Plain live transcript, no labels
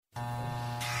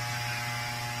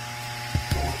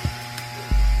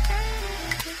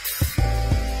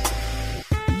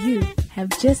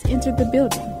have just entered the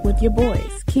building with your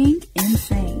boys, King and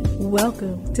Sane.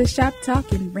 Welcome to Shop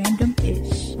Talkin'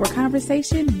 Random-ish, where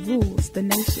conversation rules the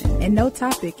nation and no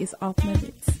topic is off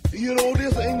limits. You know,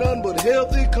 this ain't nothing but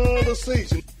healthy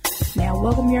conversation. Now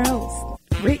welcome your hosts,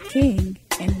 Rick King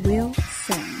and Will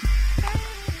Sane.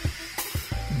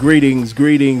 Greetings,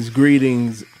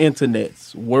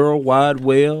 internets, World Wide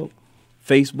Web,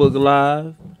 Facebook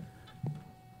Live,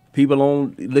 people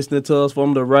on listening to us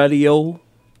from the radio.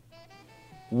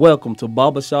 Welcome to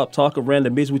Barbershop Talkin'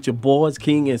 Random-ish with your boys,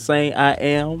 King and Sane. I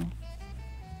am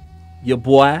your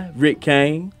boy, Rick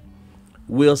King.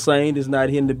 Will Sane is not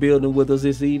here in the building with us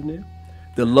this evening.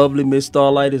 The lovely Miss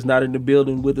Starlight is not in the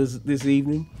building with us this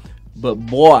evening. But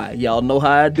boy, y'all know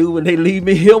how I do when they leave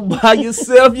me here by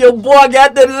yourself. Your boy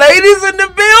got the ladies in the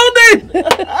building.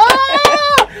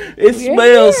 It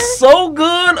smells so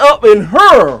good up in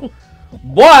her.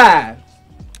 Boy.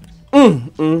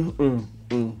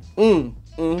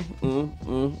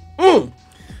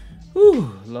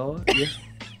 Ooh, Lord. Yeah.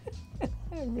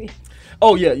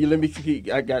 Oh yeah, you let me keep.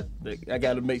 I got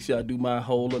to make sure I do my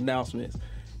whole announcements.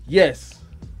 Yes.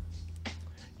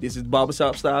 This is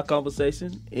Barbershop Style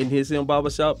Conversation. In his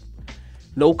Barbershop,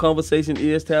 no conversation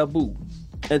is taboo.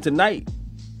 And tonight,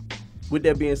 with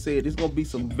that being said, it's gonna be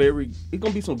some great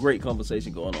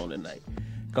conversation going on tonight.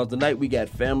 Cause tonight we got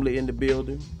family in the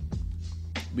building.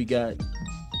 We got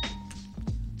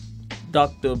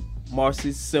Dr.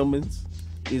 Marcy Simmons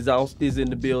is in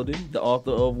the building, the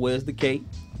author of Where's the Cake?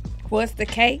 What's the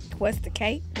cake? What's the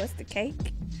cake? What's the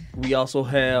cake? We also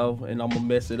have, and I'm gonna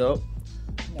mess it up,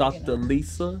 Dr.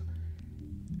 Lisa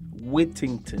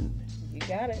Whittington. You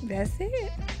got it. That's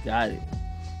it. Got it.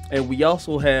 And we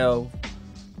also have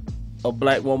a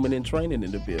black woman in training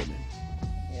in the building.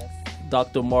 Yes.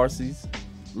 Dr. Marcy's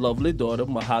lovely daughter,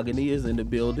 Mahogany, is in the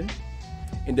building.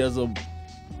 And there's a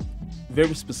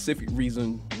very specific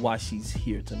reason why she's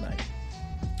here tonight.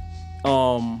 I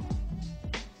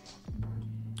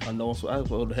know I was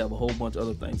supposed to have a whole bunch of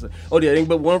other things. Oh, there ain't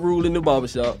but one rule in the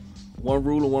barbershop. One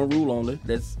rule and one rule only.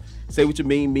 That's say what you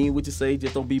mean what you say.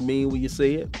 Just don't be mean when you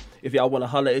say it. If y'all want to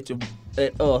holler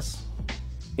at us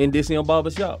in this here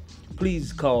barbershop,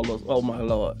 please call us. Oh my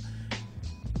Lord,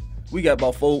 we got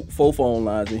about four phone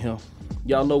lines in here.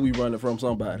 Y'all know we running from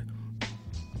somebody.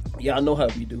 Y'all know how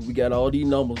we do. We got all these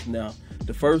numbers now.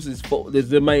 The first is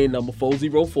the main number,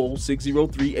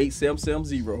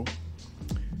 404-603-8770.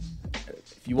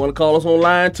 If you want to call us on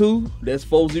line 2, that's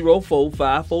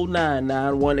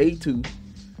 404-549-9182.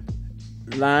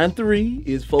 Line 3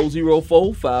 is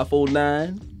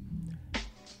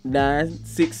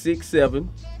 404-549-9667.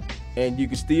 And you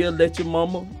can still let your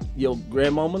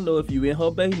grandmama know if you in her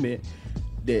basement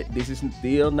that this is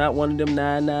still not one of them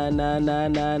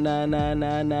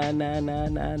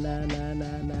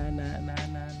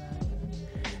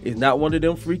 9999999999999999999. It's not one of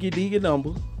them freaky deaky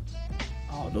numbers.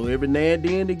 Although every now and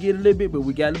then they get a little bit, but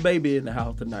we got the baby in the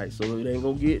house tonight, so it ain't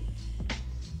gonna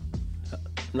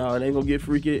get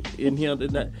freaky in here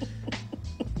tonight.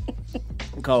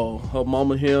 Call her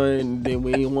mama here, and then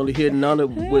we ain't want to hear none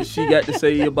of what she got to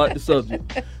say about the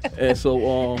subject. And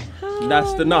so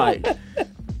that's tonight.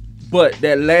 But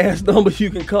that last number you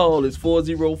can call is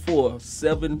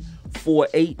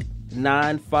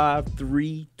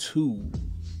 404-748-9532.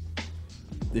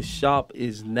 The shop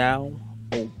is now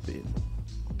open.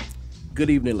 Good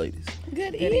evening, ladies.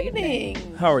 Good evening.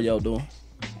 How are y'all doing?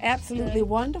 Absolutely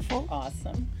wonderful.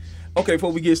 Awesome. Okay,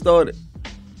 before we get started,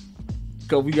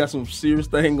 because we got some serious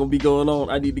thing going to be going on,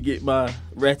 I need to get my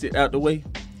ratchet out the way.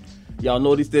 Y'all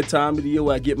know this that time of the year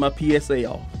where I get my PSA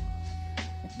off.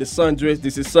 This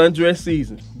is sundress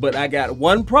season. But I got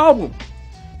one problem.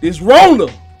 This Rona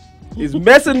is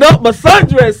messing up my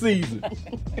sundress season.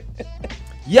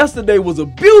 Yesterday was a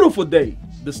beautiful day,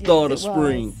 the start of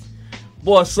spring.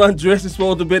 Boy, sundress is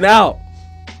supposed to have been out.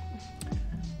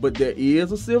 But there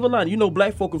is a silver lining. You know,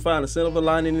 black folk can find a silver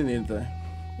lining in anything.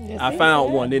 Yes, I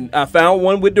found one. And I found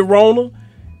one with the Rona,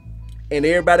 and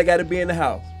everybody got to be in the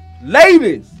house.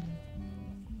 Ladies,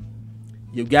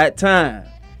 you got time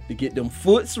to get them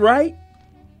foots right.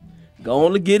 Go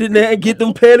on to get in there and get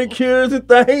them pedicures and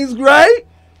things right.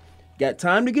 Got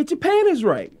time to get your panties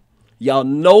right. Y'all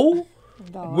know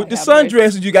with the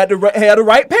sundresses, you got to have the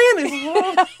right panties. You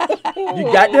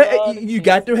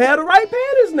got to have the right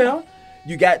panties now.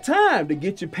 You got time to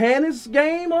get your panties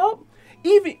game up.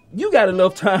 Even you got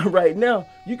enough time right now.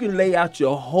 You can lay out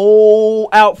your whole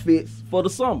outfits for the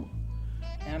summer.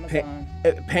 Amazon.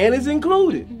 Panties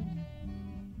included.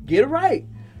 Get it right.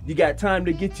 You got time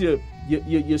to get your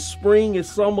spring and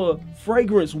summer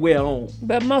fragrance wear on.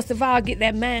 But most of all, get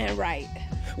that mind right.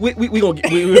 we gonna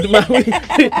get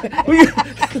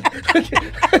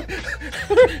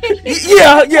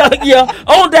yeah.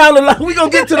 On down the line, we gonna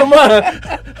get to the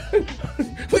mind.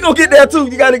 We gonna get there too.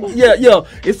 You gotta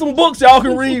It's some books y'all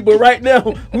can read, but right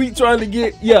now we trying to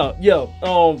get your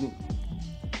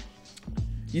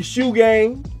shoe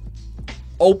game,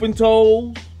 open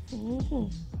toes.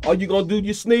 Are you gonna do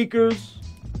your sneakers?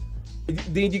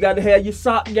 Then you gotta have your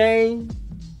sock game.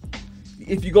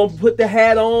 If you're gonna put the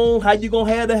hat on, how you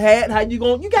gonna have the hat?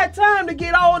 You got time to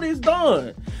get all this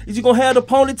done. Is you gonna have the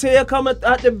ponytail coming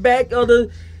out the back of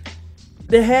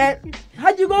the hat? How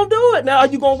you gonna do it? Now are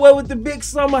you gonna wear with the big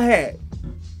summer hat?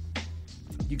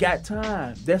 You got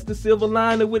time. That's the silver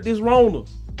lining with this Rona.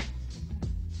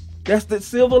 That's the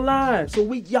silver line. So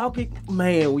when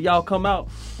y'all come out,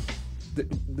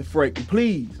 the freight,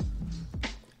 please.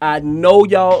 I know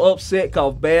y'all upset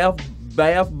cause Bath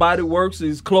Body Works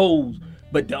is closed,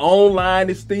 but the online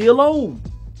is still open.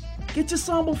 Get your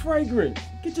summer fragrance.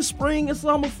 Get your spring and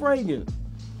summer fragrance.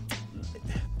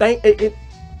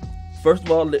 First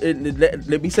of all,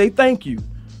 let me say thank you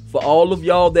for all of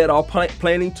y'all that are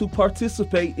planning to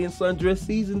participate in sundress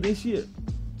season this year.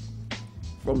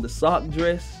 From the sock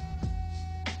dress.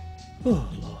 Oh,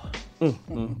 Lord.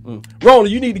 Rona,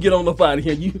 you need to get on up out of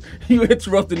here. You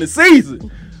interrupting the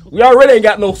season. We already ain't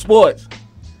got no sports.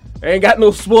 Ain't got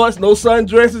no sports, no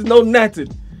sundresses, no nothing.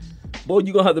 Boy,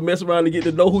 you gonna have to mess around to get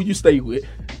to know who you stay with.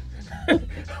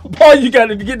 Boy, you got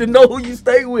to get to know who you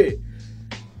stay with.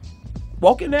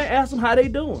 Walk in there and ask them how they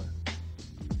doing.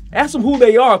 Ask them who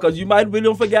they are, because you might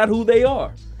really forgot who they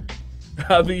are.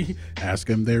 I mean, ask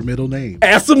them their middle name.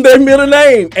 Ask them their middle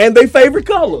name and their favorite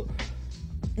color.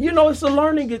 You know, it's a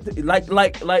learning.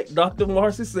 Like Dr.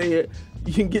 Marcy said,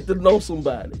 you can get to know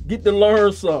somebody, get to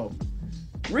learn something.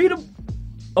 Read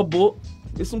a book.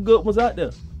 There's some good ones out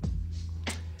there.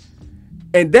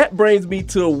 And that brings me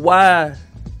to why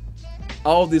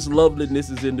all this loveliness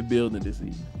is in the building this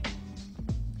evening.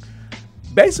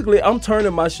 Basically, I'm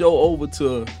turning my show over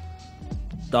to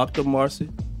Dr. Marcy,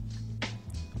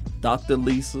 Dr.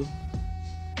 Lisa,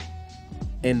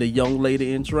 and the young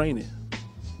lady in training,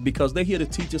 because they're here to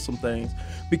teach us some things.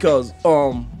 Because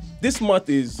this month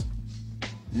is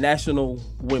National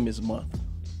Women's Month.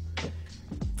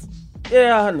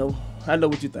 Yeah, I know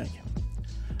what you're thinking.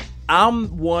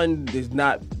 I'm one that's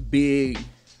not big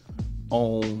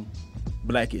on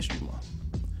Black History Month.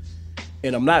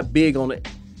 And I'm not big on it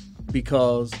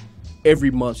because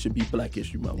every month should be Black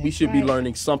History Month. That's we should be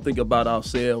learning something about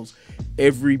ourselves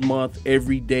every month,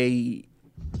 every day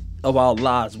of our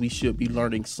lives. We should be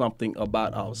learning something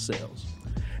about ourselves.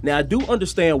 Now, I do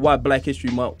understand why Black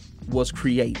History Month was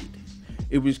created.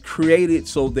 It was created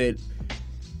so that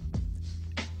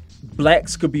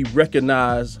blacks could be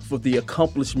recognized for the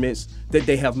accomplishments that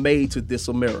they have made to this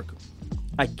America.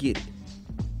 I get it.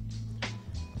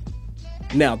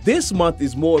 Now, this month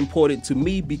is more important to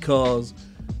me because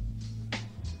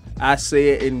I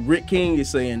said, and Rick King is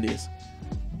saying this,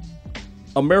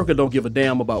 America don't give a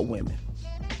damn about women.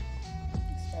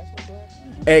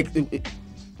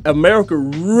 America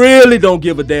really don't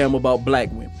give a damn about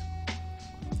black women.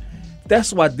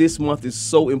 That's why this month is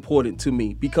so important to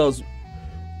me, because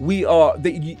you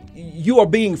are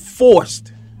being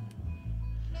forced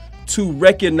to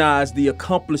recognize the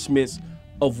accomplishments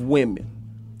of women,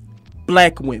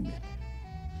 black women.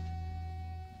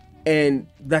 And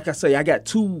like I say, I got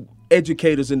two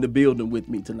educators in the building with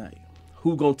me tonight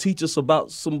who gonna teach us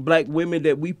about some black women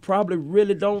that we probably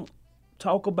really don't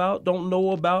talk about, don't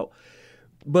know about.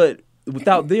 But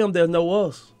without them, there's no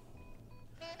us.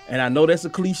 And I know that's a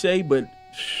cliche, but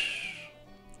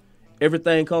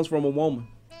everything comes from a woman.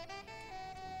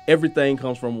 Everything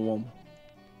comes from a woman.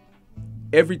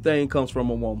 Everything comes from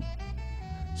a woman.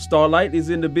 Starlight is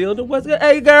in the building. What's good?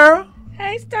 Hey, girl.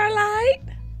 Hey, Starlight.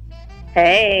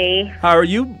 Hey. How are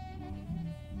you?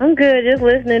 I'm good. Just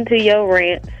listening to your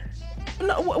rants.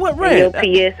 No, what rant?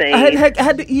 Your PSA. I had to, I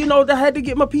had to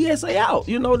get my PSA out.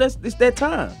 You know, it's that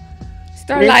time.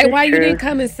 Starlight, why you didn't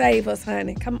come and save us,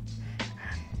 honey? Come.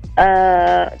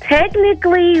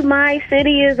 Technically, my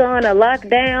city is on a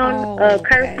lockdown,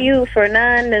 curfew for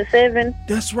 9 to 7.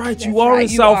 That's right. You are in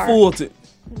South Fulton.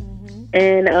 Mm-hmm.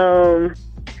 And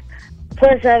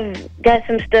plus, I've got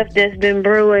some stuff that's been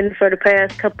brewing for the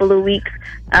past couple of weeks.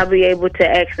 I'll be able to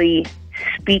actually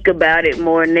speak about it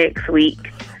more next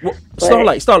week. Well,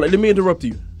 Starlight, let me interrupt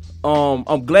you.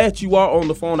 I'm glad you are on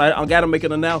the phone. I got to make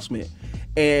an announcement.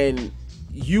 And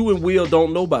you and Will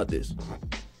don't know about this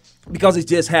because it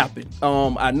just happened.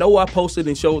 I know I posted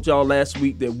and showed y'all last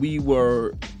week that we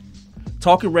were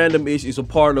Talking Random Ish is a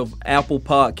part of Apple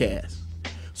Podcasts.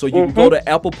 So you can go to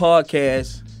Apple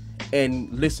Podcasts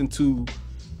and listen to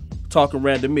Talking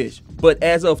Random-ish. But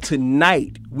as of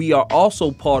tonight, we are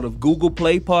also part of Google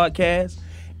Play Podcast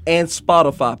and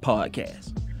Spotify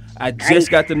Podcast. I just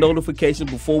got the notification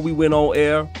before we went on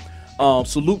air.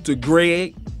 Salute to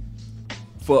Greg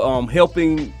for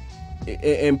helping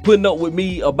and putting up with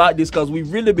me about this, because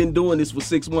we've really been doing this for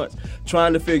 6 months,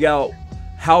 trying to figure out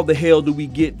how the hell do we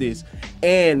get this.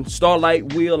 And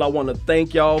Starlight Will, I want to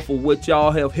thank y'all for what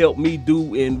y'all have helped me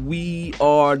do, and we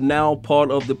are now part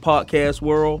of the podcast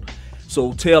world.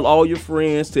 So tell all your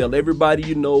friends, tell everybody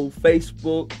you know.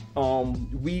 Facebook,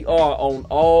 we are on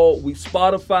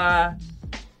Spotify,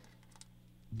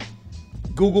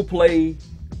 Google Play,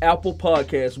 Apple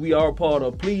Podcasts. We are a part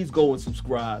of. Please go and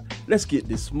subscribe. Let's get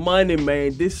this money,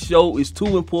 man. This show is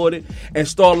too important. And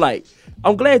Starlight,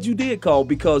 I'm glad you did call,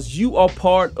 because you are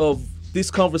part of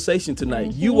this conversation tonight.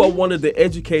 Mm-hmm. You are one of the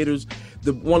educators,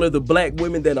 one of the black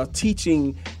women that are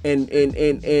teaching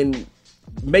and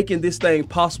making this thing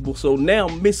possible. So now,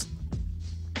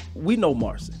 we know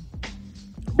Marcy,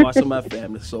 my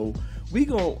family. So we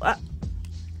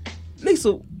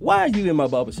Lisa, why are you in my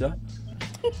barbershop?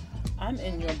 I'm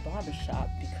in your barbershop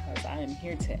because I am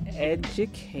here to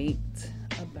educate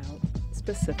about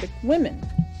specific women.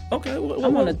 Okay. I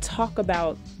want to talk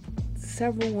about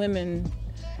several women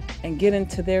and get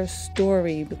into their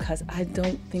story, because I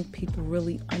don't think people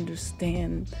really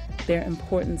understand their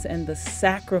importance and the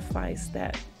sacrifice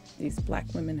that these black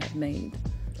women have made.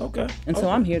 Okay. And so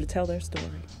I'm here to tell their story.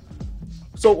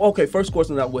 So, okay, first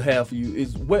question I would have for you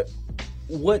is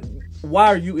why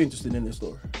are you interested in this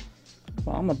story?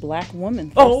 Well, I'm a black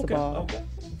woman, first of all. Okay.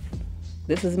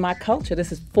 This is my culture.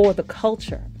 This is for the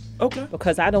culture. Okay.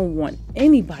 Because I don't want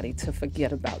anybody to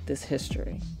forget about this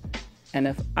history. And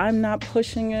if I'm not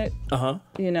pushing it, I'm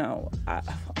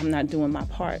not doing my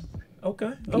part.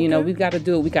 Okay. We've got to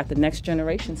do it. We got the next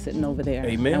generation sitting over there.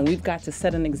 Amen. And we've got to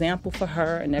set an example for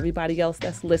her and everybody else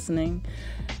that's listening.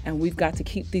 And we've got to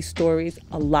keep these stories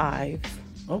alive.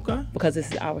 Okay. Because this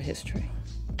is our history.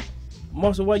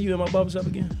 Marcia, why are you in my barbershop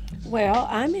again? Well,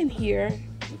 I'm in here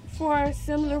for a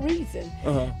similar reason.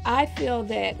 I feel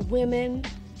that women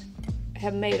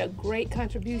have made a great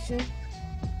contribution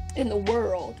in the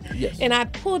world. Yes. And I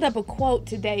pulled up a quote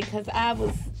today because I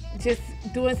was just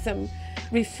doing some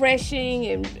refreshing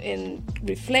and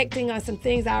reflecting on some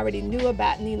things I already knew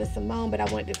about Nina Simone, but I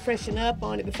wanted to freshen up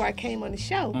on it before I came on the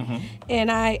show.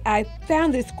 And I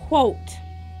found this quote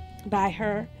by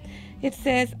her. It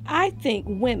says, "I think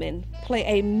women play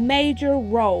a major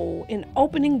role in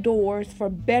opening doors for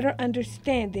better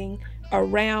understanding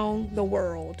around the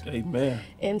world." Amen.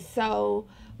 And so,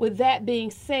 with that being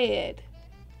said,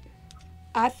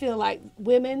 I feel like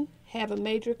women have a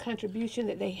major contribution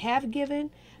that they have given,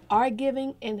 are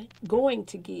giving, and going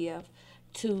to give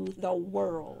to the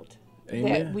world.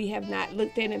 Amen. That we have not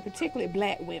looked at, and particularly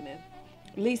black women.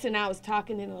 Lisa and I was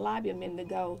talking in the lobby a minute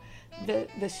ago,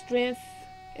 the strength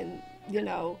and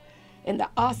and the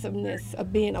awesomeness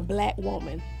of being a black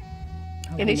woman.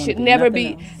 And it should never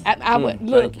be. I would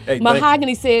look.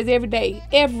 Mahogany says every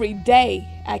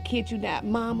day, I kid you not,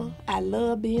 Mama, I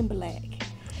love being black.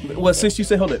 Well, since you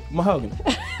say, hold it, Mahogany,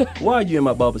 why are you in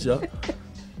my barbershop?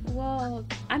 Well,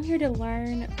 I'm here to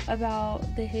learn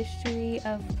about the history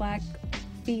of black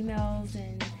females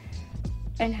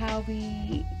and how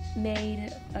we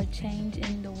made a change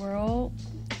in the world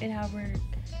and how we're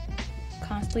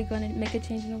constantly going to make a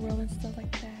change in the world and stuff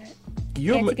like that.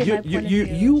 You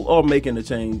are making a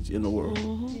change in the world.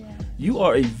 Yeah. You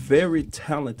are a very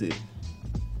talented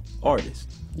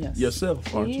artist. Yes.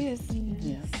 Yourself, aren't you?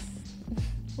 Yes.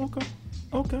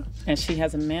 Okay. And she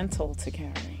has a mantle to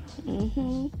carry.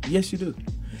 Yes, you do.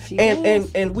 She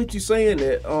does. And with you saying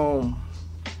that, I'm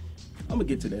gonna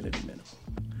get to that in a minute.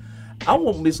 I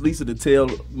want Miss Lisa to tell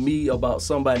me about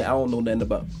somebody I don't know nothing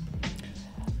about.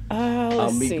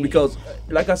 Let's see. Because,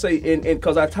 like I say, and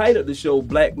because I titled the show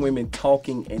 "Black Women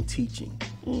Talking and Teaching."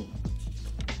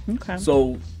 Okay.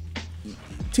 So,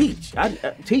 teach. I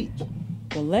teach.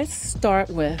 Well, let's start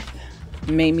with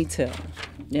Mamie Till.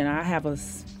 I have a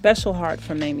special heart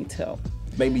for Mamie Till.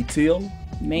 Mamie Till?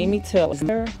 Mamie Till is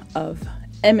mother of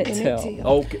Emmett Till.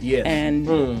 Okay, yes.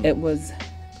 And it was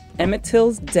Emmett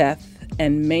Till's death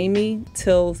and Mamie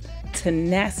Till's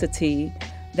tenacity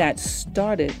that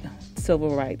started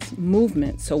civil rights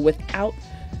movement. So without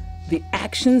the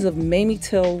actions of Mamie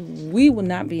Till, we would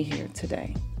not be here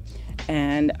today.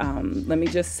 And let me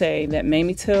just say that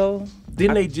Mamie Till...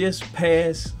 Didn't they just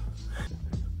pass...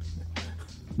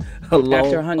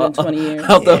 after 120 years.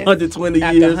 After 120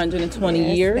 years. After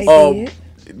 120 years. They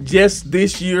did. Just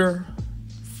this year,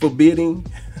 forbidding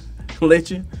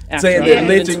lynching. After Saying that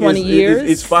lynching 120 years.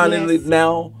 is finally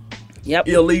now Yep.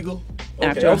 illegal.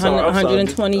 After I'm sorry,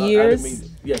 120 I years. didn't mean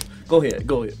to- yeah, go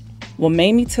ahead. Well,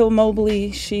 Mamie Till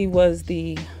Mobley, she was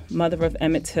the mother of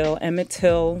Emmett Till. Emmett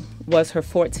Till was her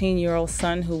 14-year-old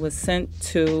son who was sent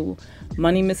to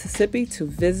Money, Mississippi to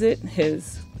visit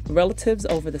his relatives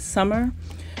over the summer.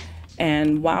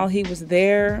 And while he was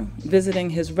there visiting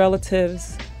his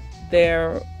relatives,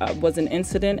 there was an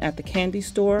incident at the candy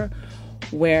store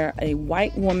where a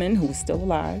white woman who was still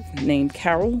alive named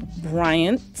Carol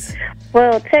Bryant.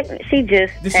 Well, she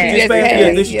just Did she passed. just pass?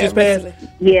 Yeah, did she just pass?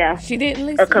 Yeah, She didn't, a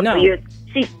Lisa? couple No. years.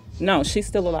 No, she's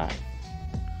still alive.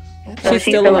 She's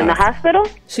still in the alive. hospital?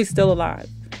 She's still alive.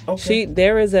 Okay.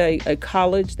 There is a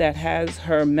college that has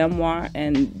her memoir,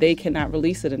 and they cannot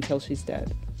release it until she's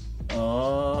dead.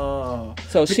 Oh.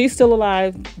 So she's still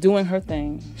alive, doing her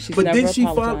thing. She's But never didn't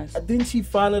apologized. didn't she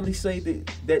finally say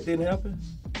that didn't happen?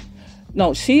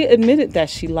 No, she admitted that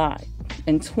she lied.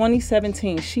 In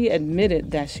 2017, she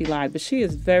admitted that she lied, but she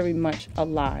is very much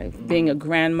alive, being a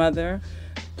grandmother,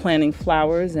 planting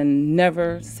flowers, and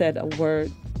never said a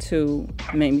word to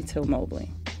Mamie Till Mobley.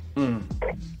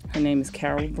 Her name is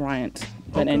Carol Bryant.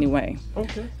 But anyway,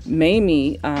 Okay.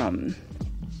 Mamie,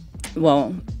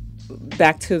 well,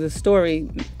 back to the story,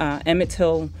 Emmett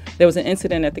Till, there was an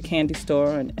incident at the candy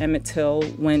store, and Emmett Till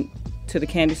went to the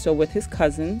candy store with his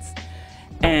cousins.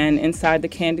 And inside the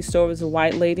candy store was a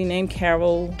white lady named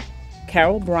Carol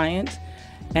Bryant.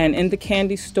 And in the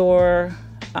candy store,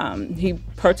 he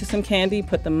purchased some candy,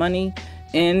 put the money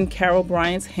in Carol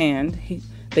Bryant's hand.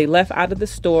 They left out of the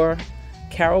store.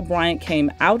 Carol Bryant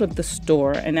came out of the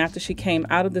store, and after she came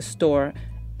out of the store,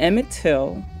 Emmett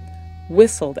Till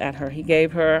whistled at her. He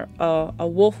gave her a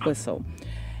wolf whistle.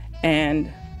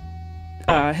 And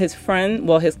his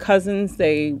cousins,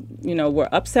 they, were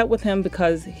upset with him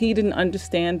because he didn't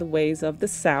understand the ways of the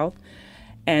South,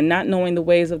 and not knowing the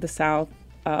ways of the South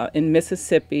in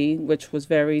Mississippi, which was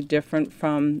very different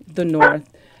from the North.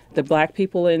 The black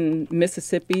people in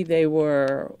Mississippi, they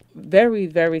were very,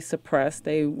 very suppressed.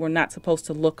 They were not supposed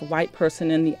to look a white person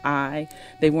in the eye.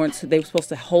 They were supposed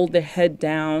to hold their head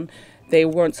down. They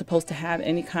weren't supposed to have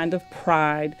any kind of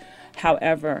pride.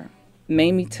 However,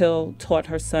 Mamie Till taught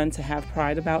her son to have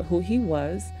pride about who he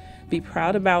was, be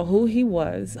proud about who he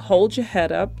was, hold your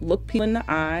head up, look people in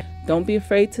the eye, don't be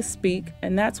afraid to speak.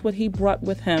 And that's what he brought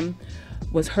with him,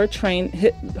 was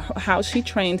how she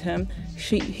trained him.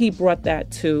 He brought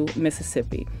that to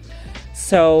Mississippi.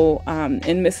 So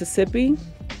in Mississippi,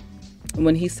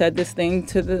 when he said this thing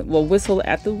whistled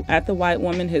at the white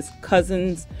woman, his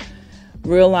cousins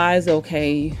realized,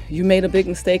 okay, you made a big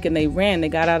mistake, and they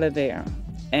got out of there.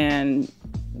 And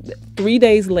 3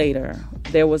 days later,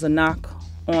 there was a knock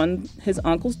on his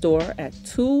uncle's door at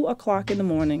 2:00 in the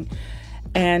morning,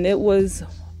 and it was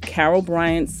Carol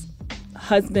Bryant's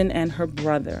husband and her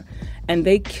brother. And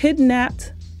they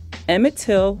kidnapped Emmett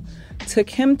Till, took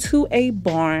him to a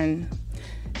barn.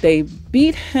 They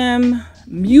beat him,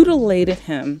 mutilated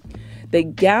him. They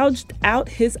gouged out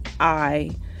his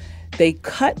eye. They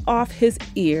cut off his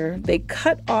ear. They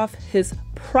cut off his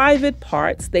private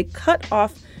parts. They cut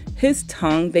off his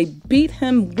tongue. They beat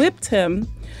him, whipped him.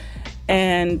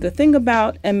 And the thing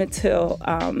about Emmett Till,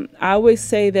 I always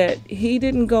say that he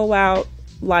didn't go out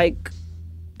like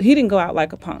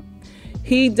a punk.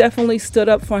 He definitely stood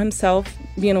up for himself,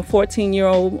 being a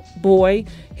 14-year-old boy.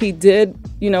 He did,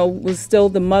 was still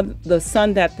the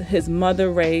son that his mother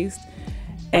raised.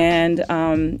 And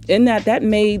in that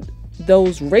made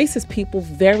those racist people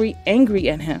very angry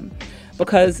at him,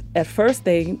 because at first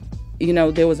there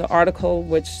was an article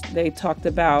which they talked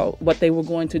about what they were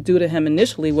going to do to him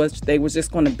initially was they were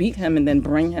just going to beat him and then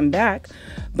bring him back.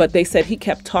 But they said he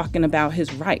kept talking about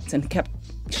his rights and kept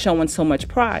showing so much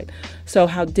pride. So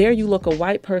how dare you look a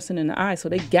white person in the eye? So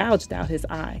they gouged out his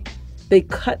eye. They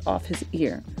cut off his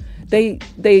ear. They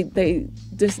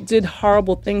just did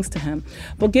horrible things to him.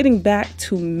 But getting back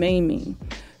to Mamie.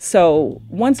 So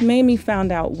once Mamie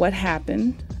found out what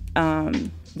happened,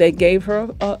 they gave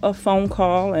her a phone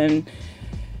call, and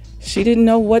she didn't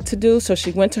know what to do. So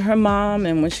she went to her mom,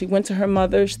 and when she went to her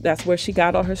mother, that's where she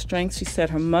got all her strength. She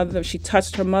said she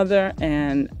touched her mother,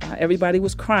 and everybody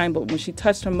was crying. But when she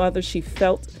touched her mother, she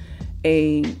felt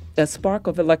a spark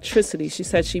of electricity. She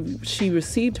said she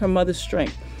received her mother's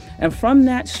strength. And from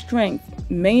that strength,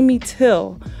 Mamie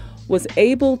Till was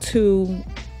able to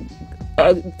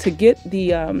get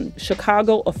the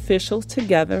Chicago officials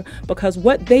together, because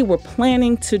what they were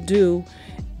planning to do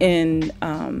in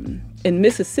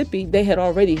Mississippi, they had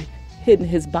already hidden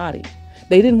his body.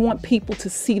 They didn't want people to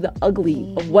see the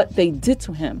ugly of what they did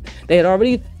to him. They had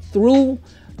already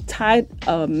tied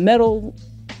a metal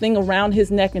thing around his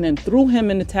neck and then threw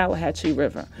him in the Tallahatchie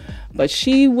River. But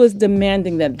she was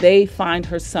demanding that they find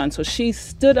her son. So she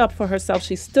stood up for herself.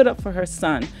 She stood up for her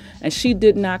son, and she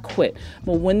did not quit.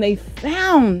 But when they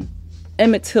found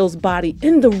Emmett Till's body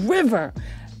in the river,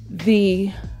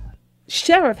 the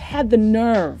sheriff had the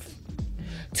nerve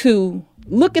to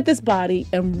look at this body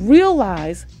and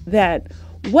realize that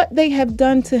what they have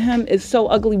done to him is so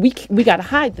ugly. We got to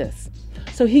hide this.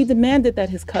 So he demanded that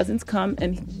his cousins come,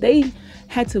 and they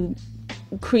had to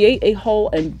create a hole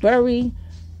and bury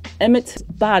Emmett's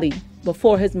body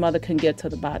before his mother can get to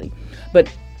the body. But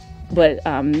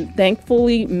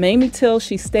thankfully, Mamie Till,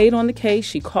 she stayed on the case.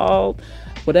 She called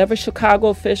whatever Chicago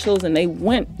officials, and they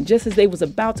went just as they was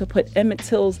about to put Emmett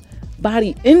Till's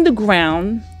body in the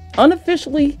ground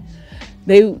unofficially.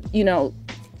 She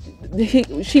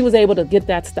was able to get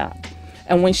that stopped.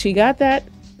 And when she got that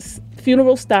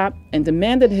funeral stopped and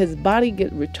demanded his body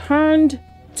get returned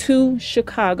to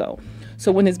Chicago.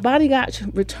 So when his body got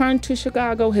returned to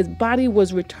Chicago, his body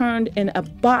was returned in a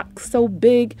box so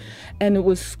big and it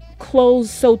was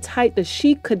closed so tight that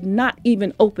she could not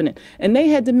even open it. And they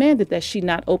had demanded that she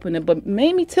not open it. But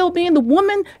Mamie Till, being the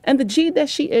woman and the G that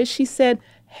she is, she said,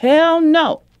 hell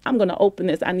no. I'm going to open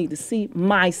this. I need to see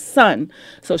my son.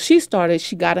 So she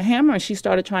got a hammer and she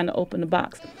started trying to open the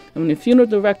box. And when the funeral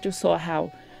director saw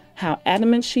how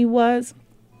adamant she was,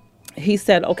 he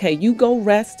said, okay, you go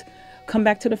rest, come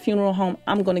back to the funeral home.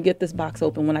 I'm going to get this box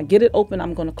open. When I get it open,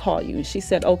 I'm going to call you. And she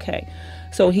said, okay.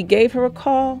 So he gave her a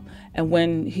call. And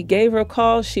when he gave her a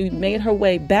call, she made her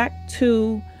way back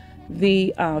to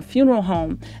the funeral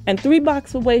home, and 3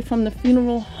 blocks away from the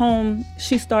funeral home,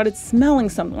 she started smelling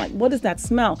something. Like, what is that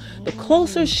smell? The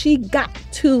closer she got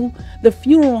to the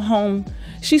funeral home,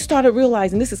 she started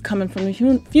realizing this is coming from the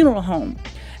funeral home.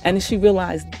 And she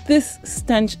realized this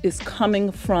stench is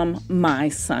coming from my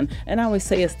son. And I always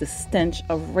say it's the stench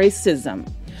of racism.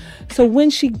 So when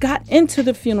she got into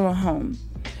the funeral home,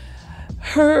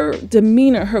 her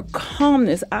demeanor, her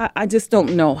calmness, I just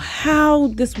don't know how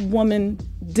this woman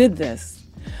did this,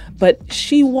 but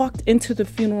she walked into the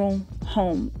funeral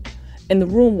home in the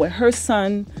room where her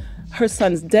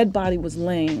son's dead body was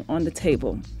laying on the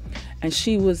table, and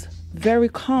she was very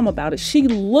calm about it. She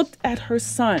looked at her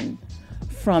son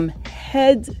from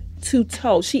head to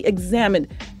toe. She examined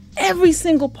every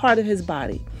single part of his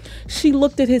body. She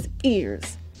looked at his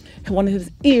ears. One of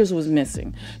his ears was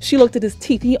missing. She looked at his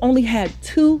teeth. He only had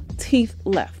 2 teeth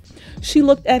left. She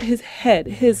looked at his head.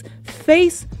 His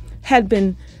face had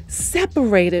been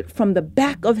separated from the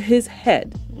back of his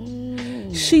head.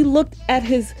 She looked,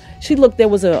 there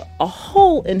was a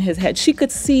hole in his head. She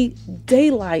could see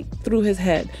daylight through his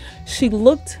head. She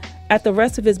looked at the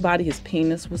rest of his body. His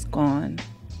penis was gone.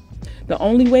 The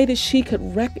only way that she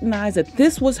could recognize that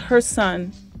this was her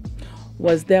son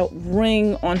was that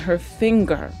ring on her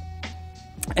finger.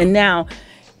 And now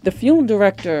the funeral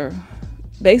director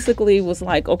basically was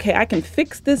like, okay, I can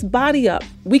fix this body up.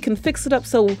 We can fix it up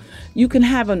so you can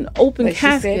have an open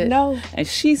casket. She said no. And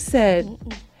she said,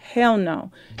 hell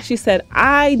no. She said,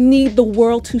 I need the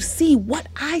world to see what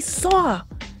I saw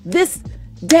this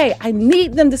day. I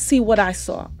need them to see what I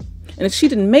saw. And if she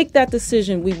didn't make that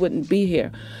decision, we wouldn't be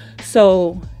here.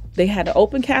 So they had an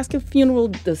open casket funeral.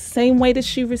 The same way that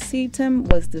she received him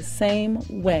was the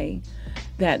same way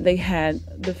that they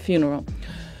had the funeral.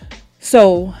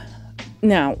 So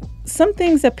now, some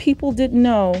things that people didn't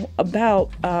know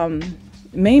about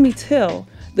Mamie Till,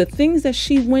 the things that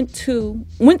she went through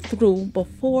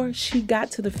before she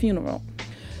got to the funeral.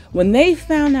 When they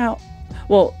found out,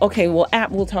 we'll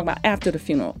talk about after the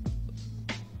funeral.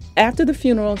 After the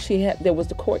funeral, there was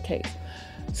the court case.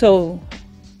 So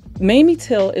Mamie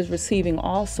Till is receiving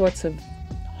all sorts of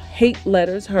hate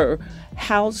letters. Her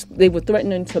house, they were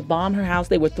threatening to bomb her house.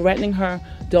 They were threatening her,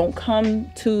 don't come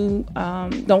to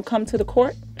the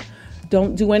court.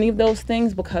 Don't do any of those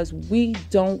things because we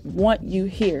don't want you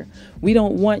here. We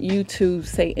don't want you to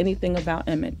say anything about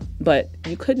Emmett. But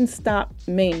you couldn't stop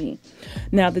Mamie.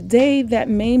 Now, the day that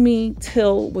Mamie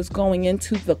Till was going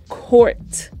into the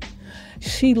court,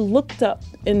 she looked up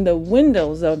in the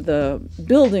windows of the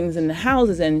buildings and the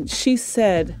houses, and she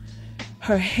said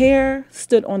her hair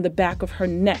stood on the back of her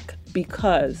neck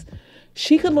because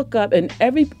she could look up and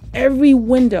every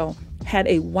window had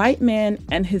a white man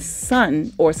and his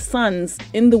son or sons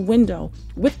in the window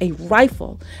with a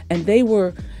rifle, and they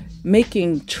were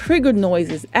making trigger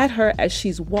noises at her as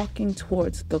she's walking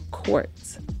towards the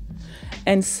courts.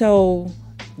 And so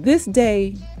this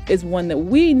day is one that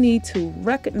we need to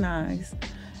recognize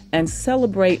and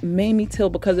celebrate Mamie Till,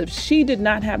 because if she did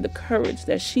not have the courage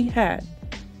that she had,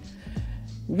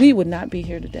 we would not be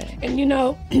here today. And you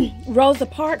know, Rosa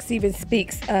Parks even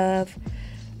speaks of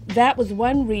that was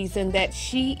one reason that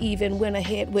she even went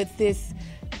ahead with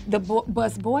the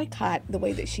bus boycott the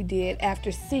way that she did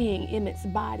after seeing Emmett's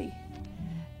body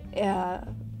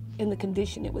in the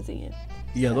condition it was in.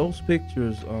 Yeah, those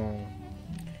pictures,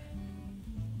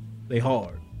 they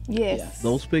hard. Yes.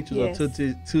 Those pictures Yes. are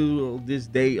to this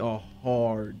day are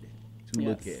hard to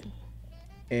look Yes. at.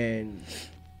 And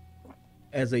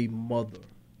as a mother,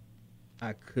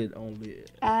 I could only,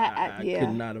 I yeah.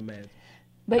 could not imagine.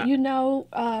 But you know,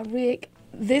 Rick,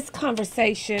 this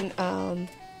conversation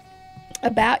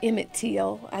about Emmett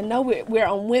Till, I know we're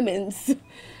on women's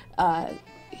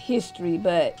history,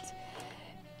 but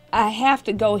I have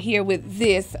to go here with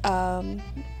this.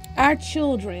 Our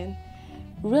children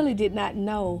really did not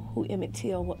know who Emmett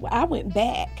Till was. I went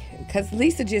back because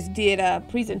Lisa just did a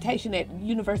presentation at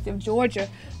University of Georgia,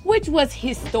 which was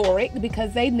historic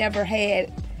because they never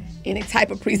had any type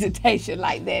of presentation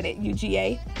like that at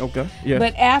UGA. Okay, yeah.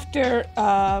 But after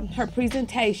her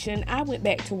presentation, I went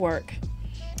back to work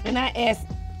and I asked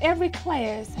every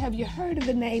class, have you heard of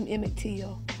the name Emmett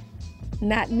Till?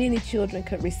 Not many children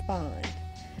could respond.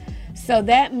 So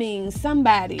that means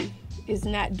somebody is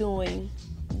not doing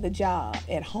the job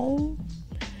at home.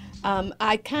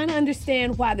 I kind of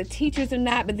understand why the teachers are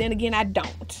not, but then again, I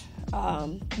don't.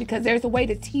 Because there's a way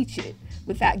to teach it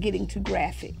without getting too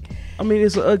graphic. I mean,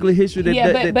 it's an ugly history that,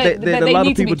 Yeah, that, but that, that a they lot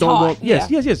need of to people be don't taught. want. Yes,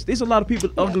 Yeah. yes. There's a lot of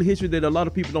people, ugly history that a lot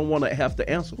of people don't want to have to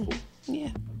answer for. Yeah.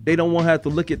 They don't want to have to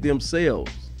look at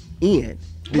themselves in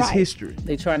this Right. history.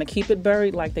 They trying to keep it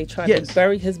buried like they trying Yes. to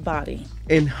bury his body.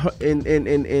 And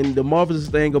the marvelous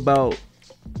thing about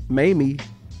Mamie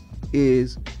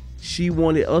is she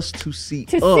wanted us to see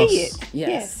To us see it.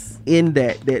 Yes. in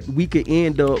that we could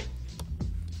end up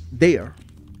there.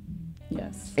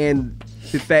 Yes. And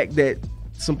the fact that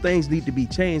some things need to be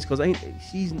changed because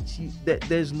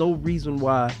there's no reason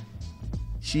why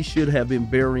she should have been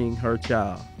burying her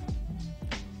child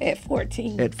At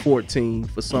 14. at 14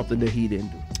 for something that he didn't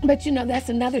do. But you know, that's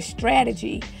another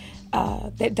strategy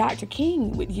that Dr.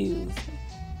 King would use.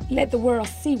 Let the world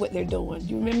see what they're doing.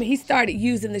 You remember he started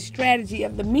using the strategy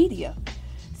of the media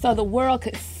so the world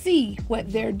could see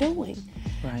what they're doing.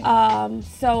 Right.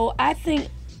 So I think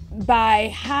by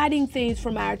hiding things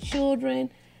from our children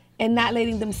and not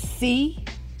letting them see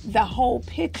the whole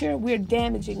picture, we're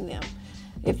damaging them.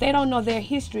 If they don't know their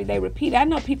history, they repeat it. I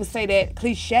know people say that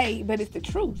cliche, but it's the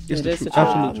truth. It's It the is the truth. truth.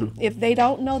 Absolute truth. If they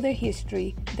don't know their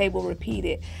history, they will repeat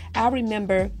it. I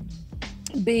remember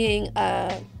being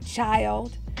a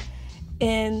child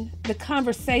and the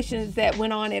conversations that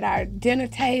went on at our dinner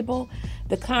table,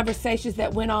 the conversations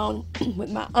that went on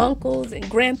with my uncles and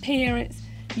grandparents.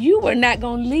 You were not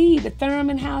going to leave the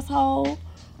Thurman household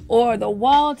or the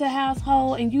Walter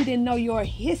household and you didn't know your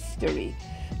history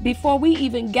before we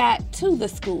even got to the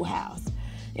schoolhouse.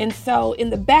 And so in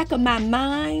the back of my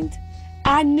mind,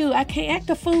 I knew I can't act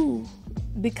a fool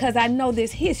because I know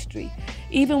this history.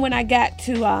 Even when I got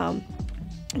to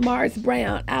Morris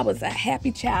Brown, I was a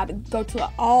happy child to go to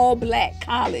an all-black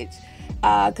college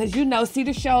because, you know, see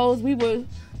the shows, we were,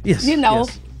 Yes, you know,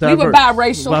 yes. we were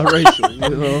Diverse. biracial. Biracial,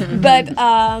 you know.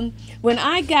 But when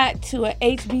I got to a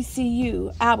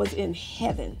HBCU, I was in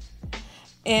heaven.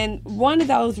 And one of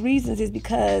those reasons is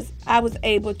because I was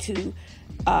able to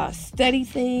study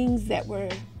things that were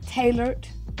tailored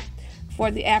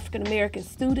for the African American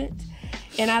student.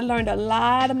 And I learned a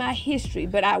lot of my history,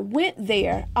 but I went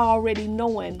there already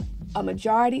knowing a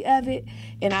majority of it.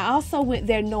 And I also went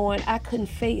there knowing I couldn't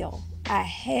fail. I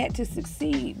had to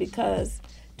succeed because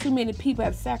too many people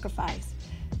have sacrificed.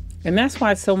 And that's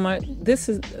why so much, this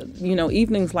is, you know,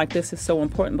 evenings like this is so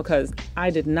important because I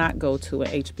did not go to a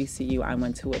HBCU. I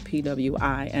went to a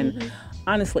PWI. And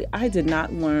honestly, I did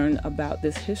not learn about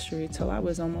this history till I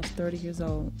was almost 30 years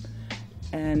old.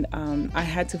 And I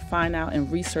had to find out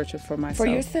and research it for myself. For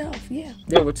yourself, yeah.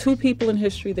 There were two people in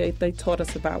history they taught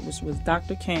us about, which was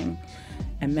Dr. King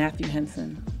and Matthew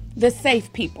Henson. The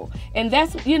safe people. And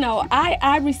that's, you know,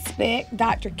 I respect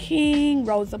Dr. King,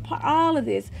 Rosa Parks, all of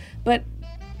this, but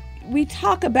we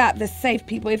talk about the safe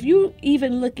people. If you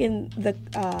even look in the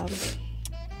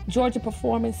Georgia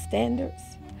Performance Standards,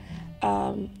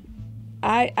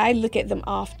 I look at them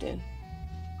often.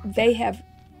 They have,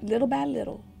 little by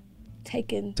little,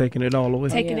 taken Taking it all away.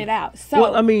 it out. So,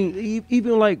 Well, I mean,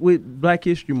 even like with Black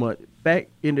History Month, back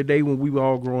in the day when we were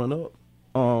all growing up,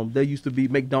 there used to be,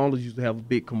 McDonald's used to have a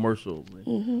big commercial.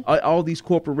 All these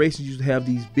corporations used to have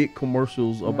these big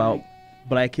commercials about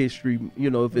Black history. You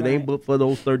know, if it ain't but for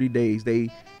those 30 days, they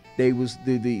was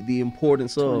the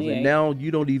importance of. 28. And now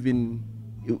you don't even,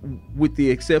 with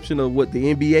the exception of what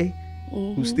the NBA,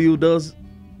 who still does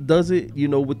it, you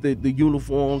know, with the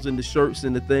uniforms and the shirts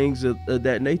and the things of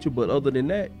that nature. But other than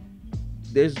that,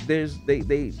 they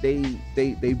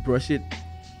brush it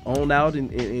on out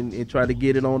and try to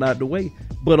get it on out the way.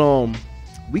 But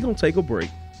we gonna take a break.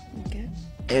 Okay.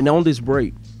 And on this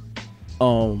break,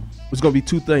 there's gonna be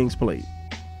two things played.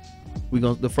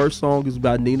 The first song is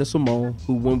by Nina Simone,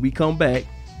 who when we come back,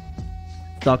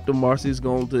 Dr. Marcy is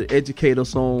going to educate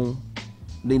us on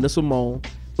Nina Simone.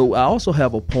 But I also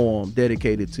have a poem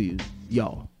dedicated to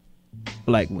y'all,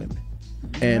 black women.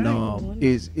 And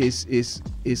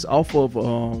it's off of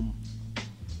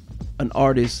an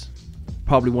artist,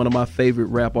 probably one of my favorite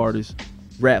rap artists,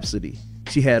 Rhapsody.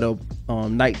 She had a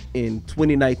night in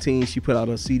 2019, she put out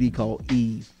a CD called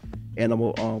Eve. And I'm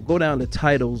gonna go down the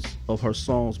titles of her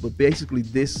songs, but basically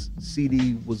this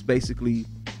CD was basically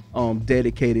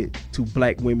dedicated to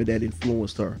black women that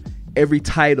influenced her. Every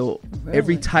title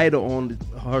on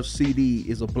her CD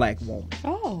is a black woman.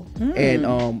 Oh.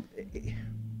 And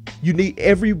you need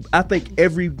I think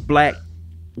every black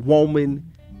woman,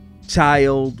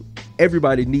 child,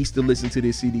 everybody needs to listen to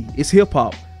this CD. It's hip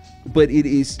hop, but it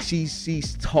is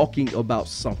she's talking about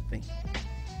something.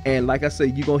 And like I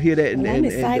said, you're gonna hear that. And I'm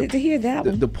excited to hear that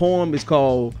one. The poem is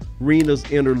called Rena's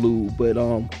Interlude. But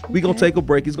we're gonna take a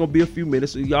break. It's gonna be a few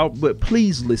minutes, so y'all. But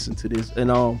please listen to this. And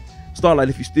Starlight,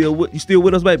 if you still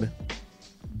with us, baby.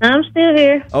 I'm still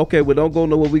here. Okay, well don't go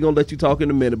nowhere. We're gonna let you talk in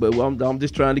a minute. But I'm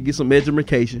just trying to get some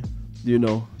education. You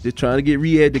know, just trying to get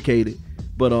re-educated.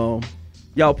 But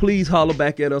y'all please holler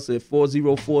back at us at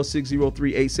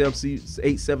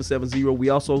 404-603-8770. We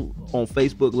also on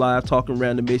Facebook Live, Talking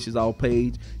Random Ish is our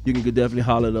page. You can definitely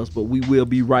holler at us, but we will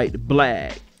be right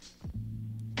back.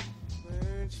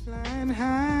 Birds flying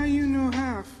high, you know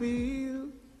how I feel.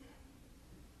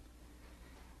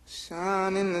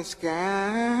 Sun in the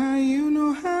sky, you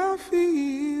know how I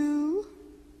feel.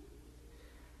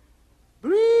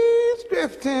 Breeze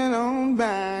drifting on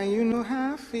by, you know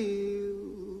how I feel.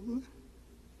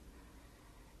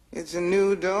 It's a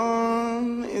new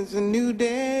dawn, it's a new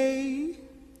day.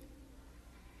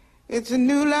 It's a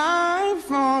new life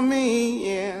for me,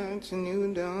 yeah. It's a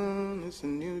new dawn, it's a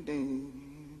new day.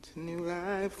 It's a new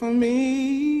life for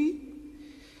me.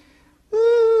 Ooh,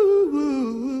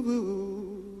 ooh,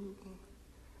 ooh.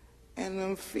 And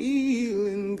I'm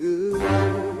feeling good.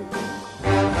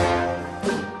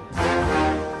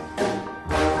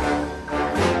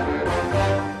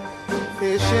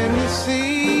 Fish in the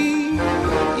sea,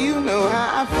 you know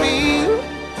how I feel.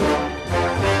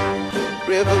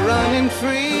 River running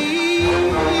free,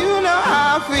 you know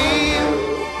how I feel.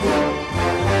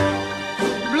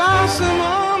 Blossom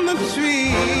on the tree,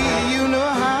 you know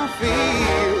how I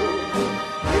feel.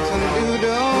 It's a new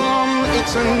dawn,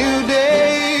 it's a new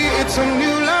day, it's a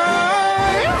new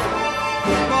life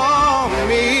for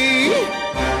me.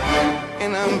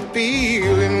 And I'm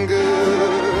feeling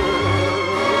good.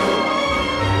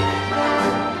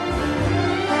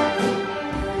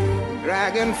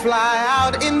 Dragonfly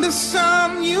out in the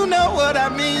sun, you know what I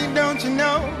mean, don't you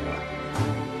know?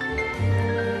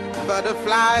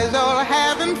 Butterflies all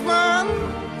having fun,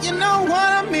 you know what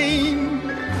I mean.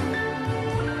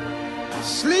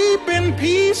 Sleep in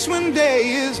peace when day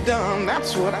is done,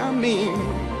 that's what I mean.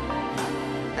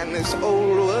 And this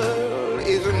old world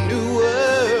is a new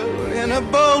world and a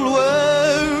bold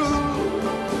world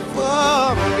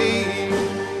for me.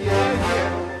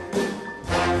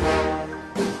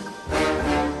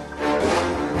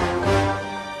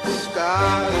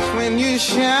 When you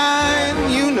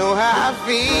shine, you know how I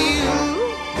feel.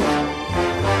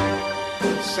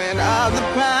 Scent of the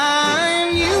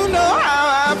pine, you know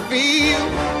how I feel.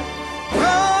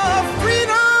 Oh,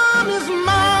 freedom is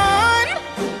mine,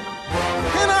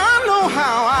 and I know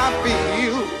how I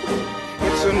feel.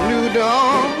 It's a new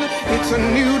dawn, it's a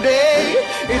new day,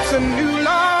 it's a new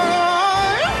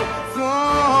life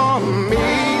for me.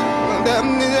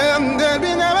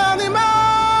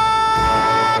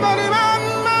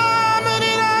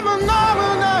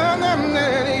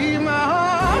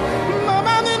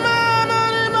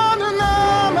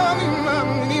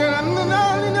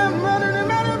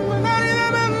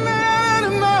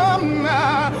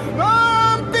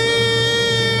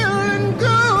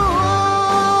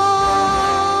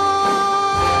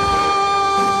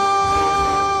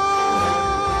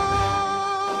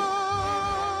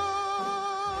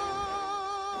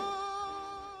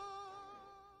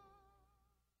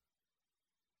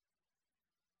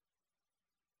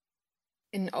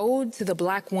 An ode to the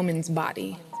black woman's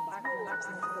body.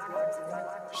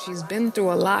 She's been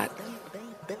through a lot.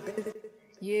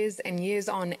 Years and years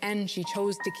on end, she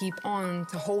chose to keep on,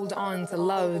 to hold on, to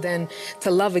love, then to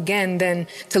love again, then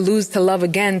to lose to love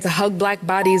again, to hug black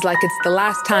bodies like it's the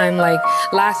last time, like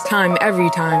last time, every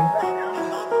time.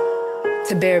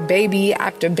 To bear baby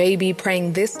after baby,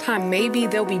 praying this time maybe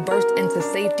they'll be birthed into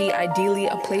safety, ideally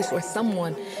a place where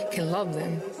someone can love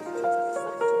them.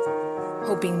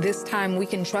 Hoping this time we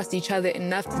can trust each other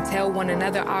enough to tell one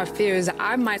another our fears.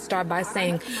 I might start by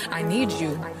saying, I need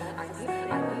you.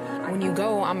 When you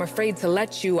go, I'm afraid to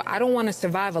let you. I don't want to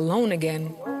survive alone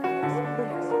again.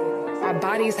 Our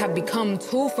bodies have become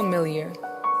too familiar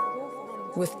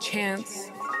with chance,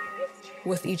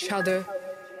 with each other,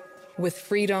 with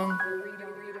freedom,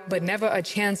 but never a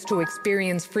chance to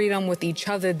experience freedom with each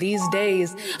other. These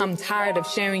days, I'm tired of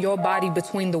sharing your body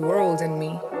between the world and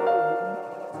me.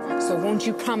 So won't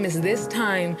you promise this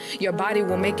time your body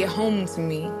will make it home to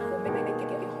me,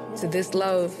 to this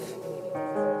love,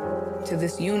 to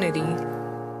this unity,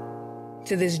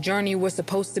 to this journey we're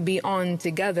supposed to be on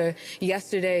together,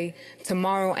 yesterday,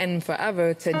 tomorrow, and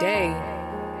forever. Today,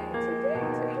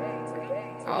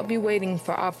 I'll be waiting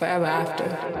for our forever after.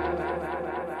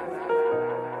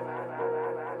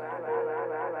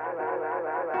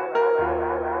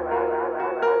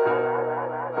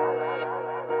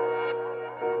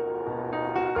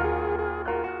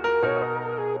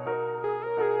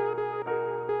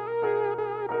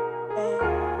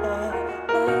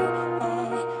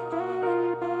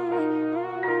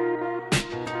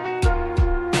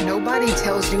 Nobody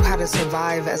tells you how to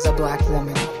survive as a black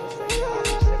woman.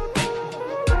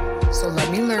 So let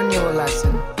me learn you a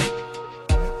lesson.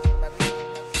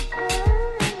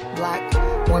 Black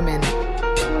women,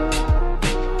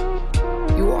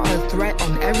 you are a threat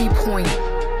on every point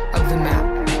of the map.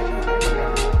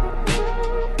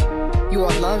 You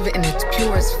are love in its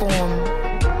purest form,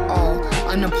 all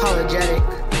unapologetic,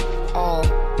 all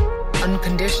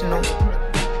unconditional,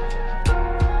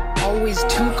 always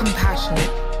too compassionate,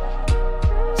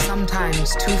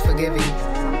 sometimes too forgiving,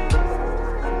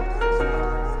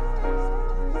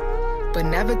 but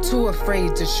never too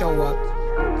afraid to show up.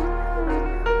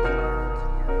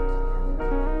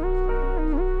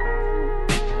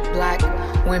 Black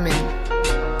women,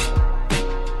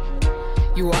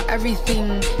 you are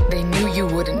everything they knew you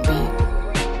wouldn't be.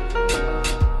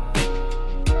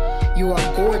 You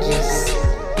are gorgeous,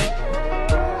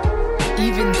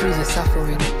 even through the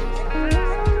suffering.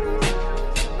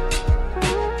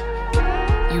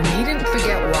 You needn't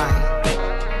forget why.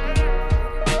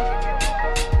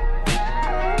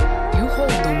 You hold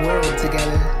the world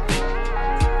together.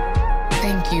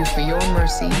 Thank you for your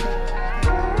mercy.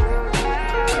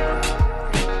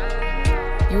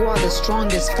 You are the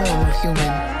strongest form of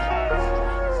human.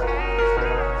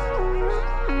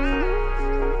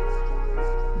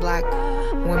 Black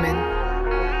women.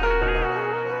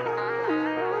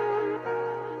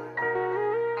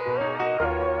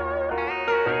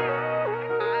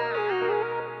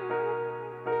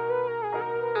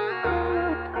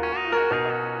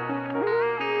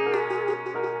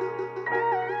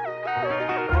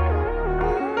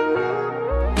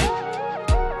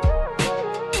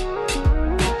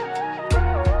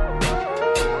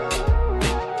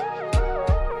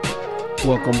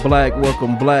 Welcome black,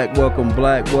 welcome black, welcome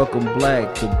black, welcome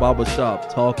black to Barbershop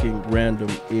Talking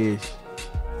Random-ish.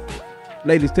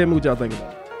 Ladies, tell me what y'all think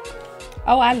about it.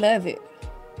 Oh, I love it.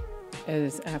 It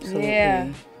is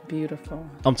absolutely beautiful.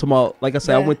 I'm talking about, like I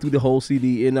said, I went through the whole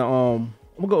CD and I'm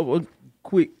gonna go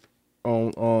quick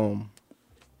on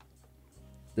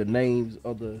the names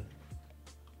of the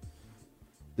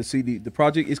CD. The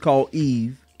project is called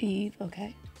Eve. Eve,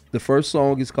 okay. The first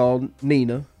song is called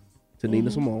Nina, to Nina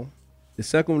Simone. The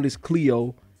second one is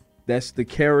Cleo. That's the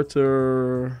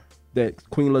character that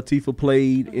Queen Latifah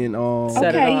played in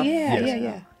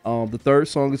yeah. The third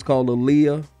song is called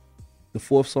Aaliyah. The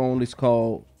fourth song is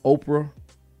called Oprah.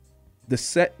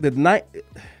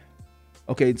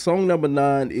 Song number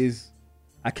 9 is,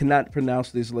 I cannot pronounce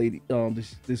this lady,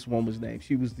 this woman's name.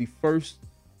 She was the first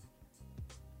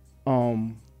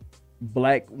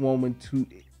black woman to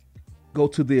go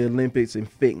to the Olympics in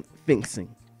fencing.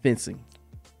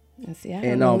 I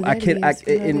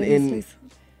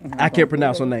can't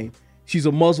pronounce her name. She's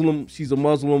a Muslim,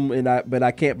 but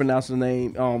I can't pronounce her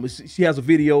name. She has a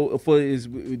video for is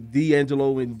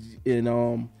D'Angelo and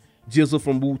GZA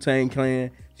from Wu-Tang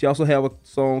Clan. She also have a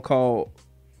song called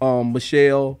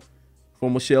Michelle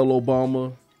from Michelle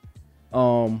Obama.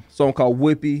 Song called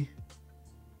Whippy,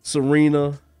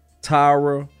 Serena,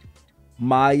 Tyra,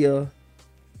 Maya,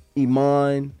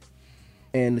 Iman,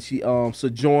 and she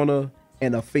Sojourner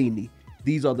and Afeni.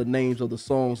 These are the names of the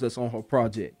songs that's on her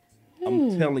project.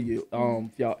 I'm telling you,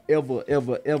 if y'all ever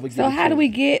get So a how do chance. we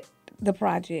get the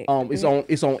project?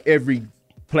 It's on every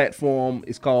platform.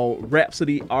 It's called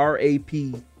Rhapsody,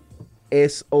 RAPSODY,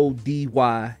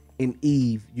 and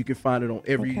Eve. You can find it on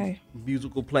every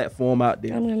musical platform out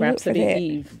there. I'm gonna look for Rhapsody that.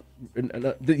 Eve.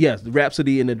 Yes, the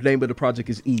Rhapsody, and the name of the project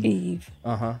is Eve. Eve.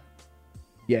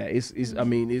 Yeah, it's I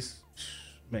mean, it's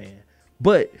man.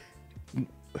 But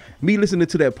me listening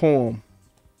to that poem,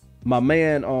 my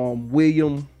man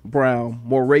William Brown,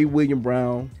 Moray William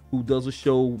Brown, who does a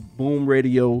show, Boom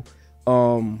Radio,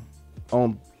 in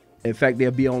fact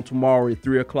they'll be on tomorrow at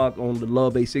 3:00 on the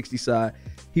Love 860 side.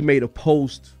 He made a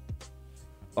post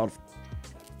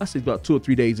about 2 or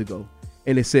 3 days ago,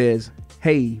 and it says,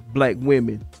 "Hey, black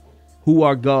women who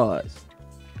are gods,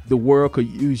 the world could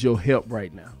use your help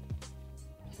right now."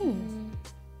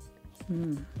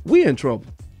 We in trouble.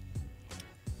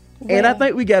 And I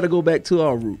think we got to go back to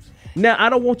our roots. Now, I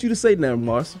don't want you to say nothing,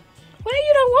 Marcia. Why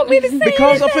you don't want me to say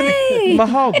Because I'm anything? finna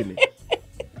mahogany.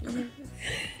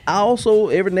 I also,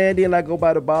 every now and then, I go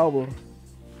by the Bible,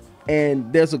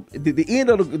 and there's the end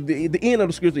of the end of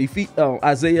the scripture,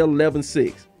 Isaiah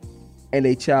 11:6, and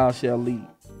a child shall lead.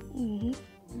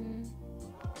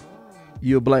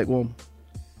 You're a black woman.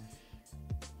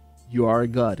 You are a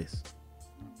goddess.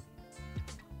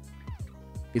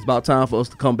 It's about time for us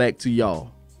to come back to y'all.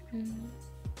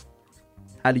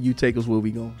 How do you take us where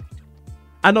we going?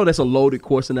 I know that's a loaded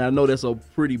question, and I know that's a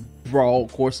pretty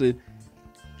broad question,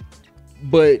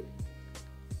 but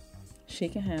she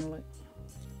can handle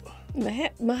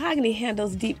it. Mahogany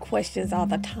handles deep questions all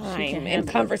the time can and handle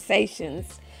it.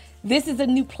 conversations. This is a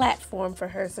new platform for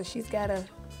her, so she's got to.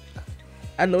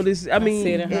 I know this. I mean,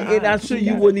 see it in her and I'm eyes. sure She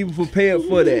you got wasn't even prepared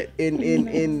for that.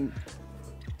 And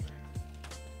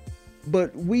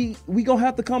but we gonna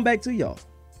have to come back to y'all.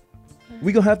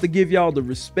 We gonna have to give y'all the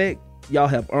respect y'all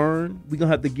have earned. We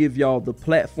gonna have to give y'all the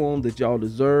platform that y'all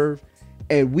deserve,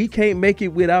 and we can't make it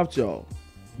without y'all.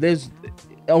 There's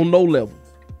on no level.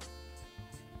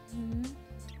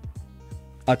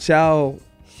 A child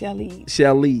Shall lead.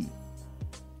 shall lead.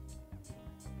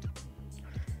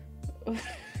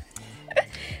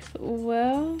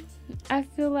 Well, I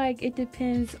feel like it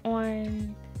depends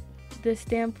on the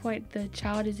standpoint the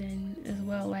child is in as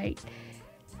well. Like,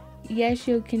 yes,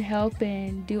 you can help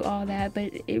and do all that,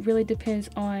 but it really depends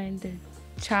on the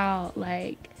child,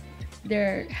 like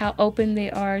how open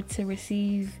they are to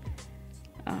receive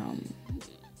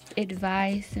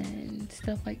advice and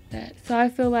stuff like that. So I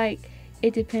feel like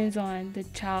it depends on the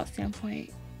child's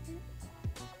standpoint.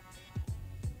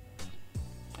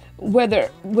 Whether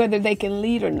they can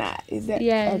lead or not. Is that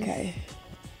Yes. okay?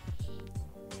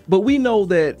 But we know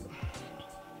that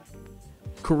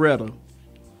Coretta,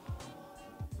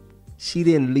 she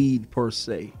didn't lead per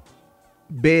se.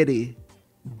 Betty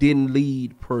didn't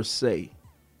lead per se,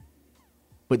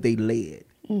 but they led.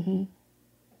 Mm-hmm.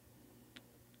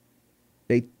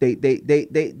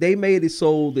 They made it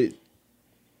so that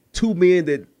two men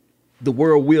that the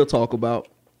world will talk about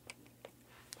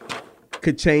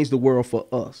could change the world for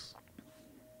us.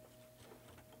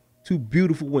 Two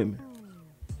beautiful women,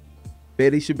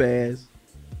 Betty Shabazz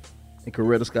and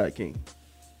Coretta Scott King.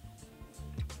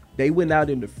 They went out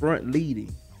in the front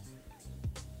leading,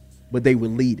 but they were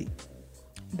leading.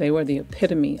 They were the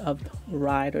epitome of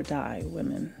ride or die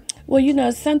women. Well, you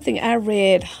know, something I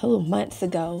read months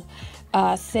ago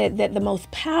said that the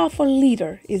most powerful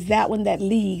leader is that one that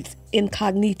leads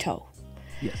incognito.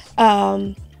 Yes.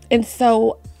 And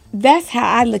so that's how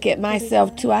I look at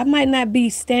myself too. I might not be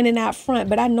standing out front,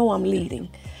 but I know I'm leading.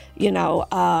 You know,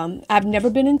 I've never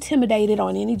been intimidated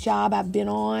on any job I've been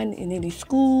on, in any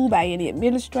school, by any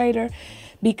administrator,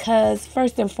 because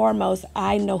first and foremost,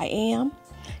 I know I am,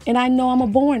 and I know I'm a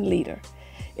born leader.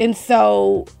 And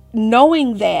so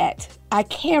knowing that, I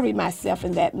carry myself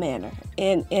in that manner.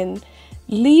 And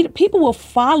people will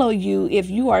follow you if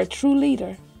you are a true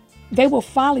leader. They will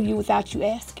follow you without you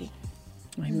asking.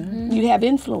 Amen. You have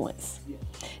influence.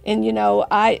 And, you know,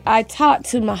 I talk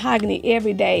to Mahogany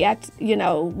every day.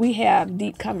 We have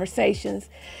deep conversations.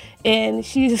 And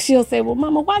she'll say, well,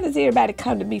 Mama, why does everybody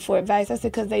come to me for advice? I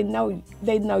said, because they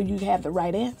know you have the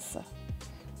right answer.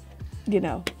 You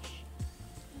know.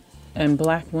 And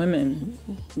black women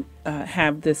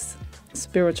have this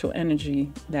spiritual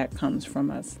energy that comes from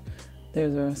us.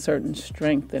 There's a certain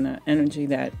strength and an energy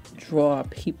that draw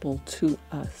people to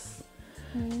us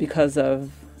because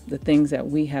of the things that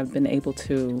we have been able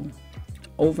to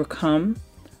overcome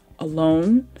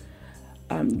alone.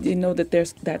 You know that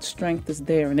that strength is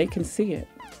there, and they can see it.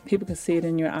 People can see it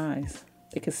in your eyes.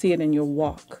 They can see it in your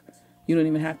walk. You don't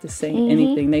even have to say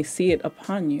anything. They see it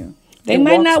upon you. They It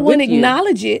might walks not want to with you.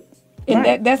 acknowledge it,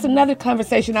 And that's another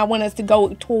conversation I want us to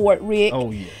go toward, Rick.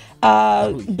 Oh,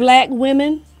 yeah. Black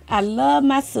women, I love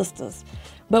my sisters,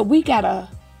 but we got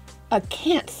a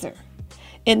cancer.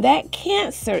 And that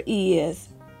cancer is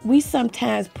we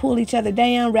sometimes pull each other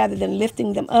down rather than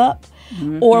lifting them up,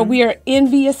 or we are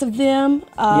envious of them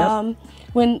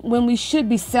when we should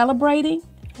be celebrating.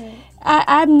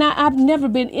 I've never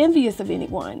been envious of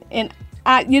anyone, and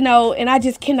I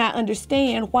just cannot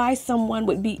understand why someone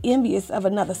would be envious of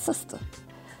another sister.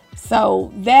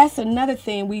 So that's another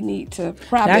thing we need to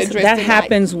probably address. That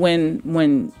happens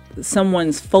when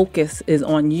someone's focus is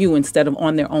on you instead of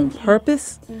on their own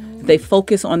purpose. If they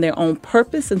focus on their own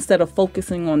purpose instead of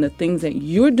focusing on the things that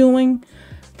you're doing,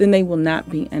 then they will not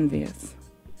be envious.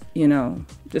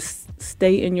 Just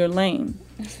stay in your lane.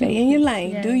 Stay in your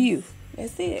lane. Yes. Do you.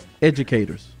 That's it.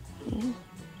 Educators.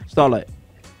 Starlight.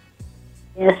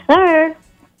 Yes, sir.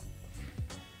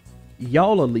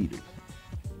 Y'all are leaders.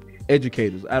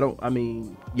 Educators.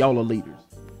 Y'all are leaders.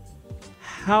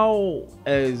 How,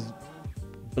 as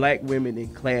Black women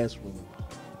in classrooms,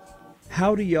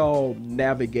 how do y'all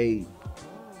navigate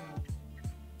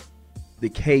the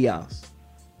chaos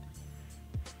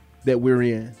that we're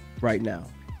in right now?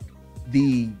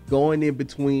 The going in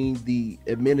between the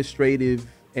administrative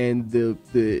and the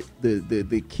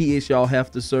kids y'all have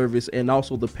to service, and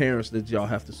also the parents that y'all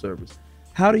have to service.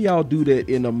 How do y'all do that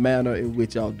in a manner in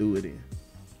which y'all do it in?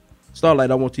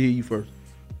 Starlight, I want to hear you first.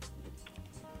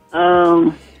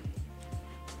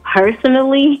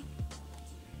 Personally,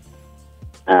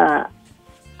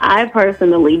 I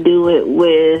personally do it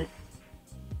with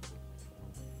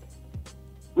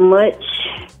much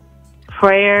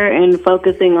prayer and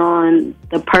focusing on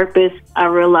the purpose I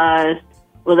realized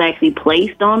was actually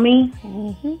placed on me,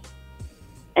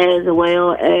 as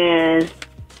well as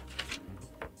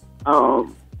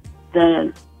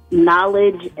the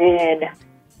knowledge and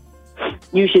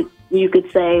you could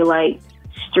say like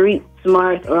street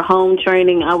smart or home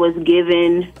training I was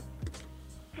given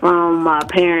from my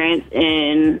parents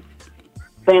and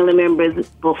family members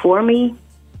before me.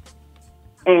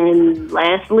 And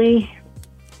lastly,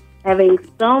 having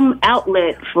some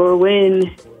outlet for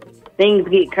when things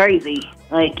get crazy.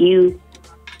 Like you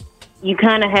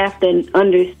kind of have to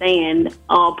understand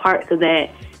all parts of that.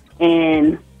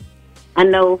 And I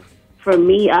know for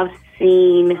me, I've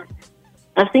seen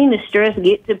the stress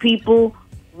get to people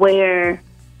where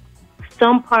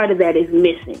some part of that is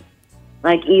missing.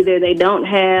 Like either they don't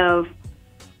have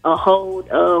a hold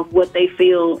of what they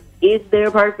feel is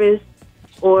their purpose,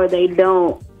 or they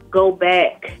don't go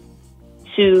back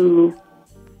to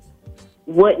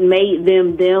what made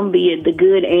them, be it the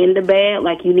good and the bad.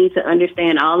 Like you need to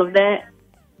understand all of that.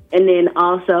 And then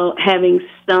also having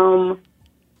some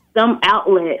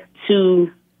outlet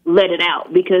to let it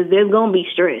out, because there's going to be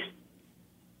stress.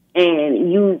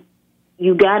 And you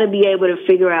got to be able to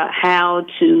figure out how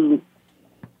to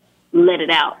let it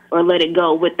out or let it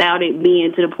go without it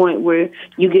being to the point where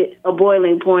you get a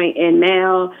boiling point and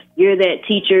now you're that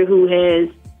teacher who has,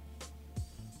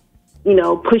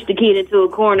 pushed the kid into a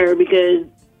corner because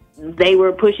they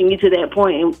were pushing you to that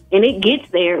point. And it gets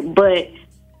there. But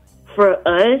for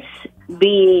us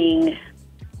being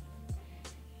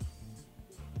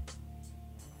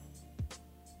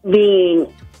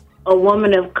a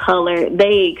woman of color,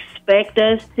 they expect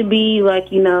us to be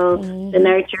like, the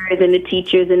nurturers and the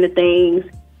teachers and the things.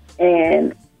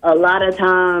 And a lot of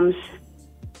times,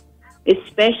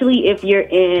 especially if you're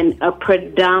in a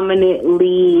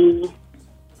predominantly,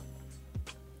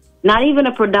 not even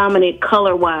a predominant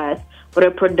color-wise, but a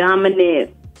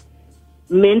predominant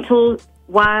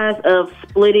mental-wise of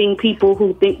splitting people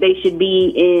who think they should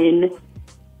be in.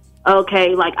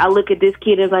 Okay, like I look at this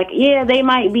kid and it's like, yeah, they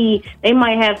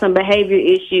might have some behavior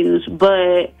issues,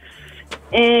 but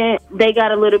they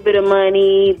got a little bit of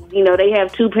money, they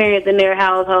have two parents in their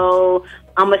household,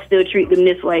 I'm going to still treat them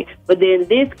this way. But then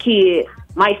this kid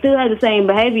might still have the same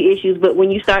behavior issues, but when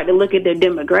you start to look at their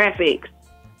demographics,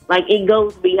 like it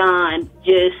goes beyond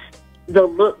just the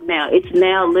look now. It's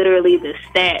now literally the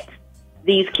stats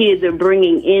these kids are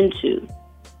bringing into.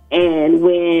 And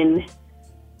when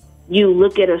you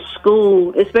look at a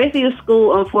school, especially a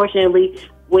school, unfortunately,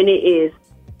 when it is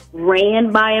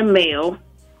ran by a male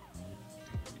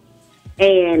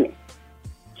and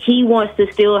he wants to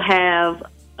still have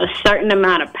a certain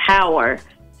amount of power,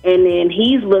 and then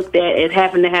he's looked at as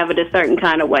having to have it a certain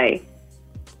kind of way,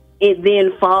 it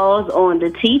then falls on the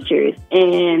teachers.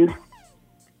 And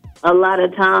a lot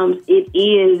of times it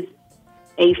is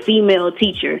a female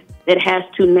teacher that has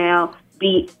to now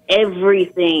be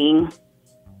everything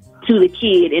to the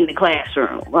kid in the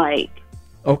classroom. Like,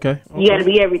 okay. You got to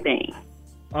be everything.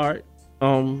 All right.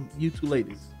 You two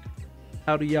ladies,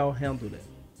 how do y'all handle that?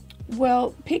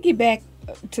 Well, piggyback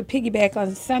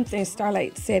on something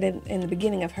Starlight said in the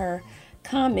beginning of her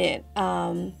comment,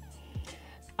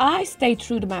 I stay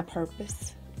true to my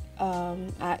purpose.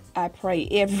 I pray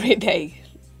every day,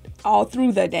 all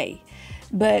through the day,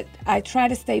 but I try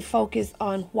to stay focused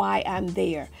on why I'm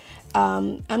there.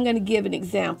 I'm going to give an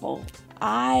example.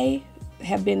 I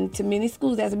have been to many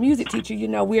schools as a music teacher. You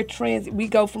know, we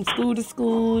go from school to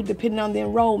school depending on the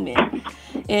enrollment.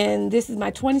 And this is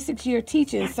my 26th year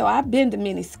teaching, so I've been to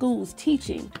many schools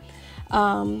teaching.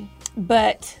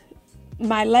 But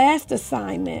my last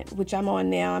assignment, which I'm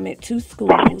on now, I'm at 2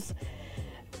 schools,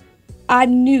 I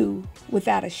knew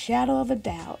without a shadow of a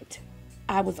doubt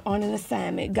I was on an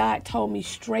assignment. God told me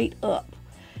straight up,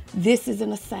 this is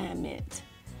an assignment.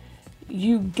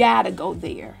 You gotta go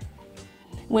there.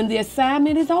 When the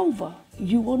assignment is over,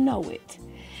 you will know it.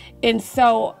 And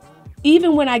so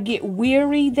even when I get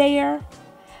weary there,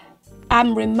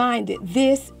 I'm reminded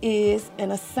this is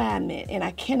an assignment and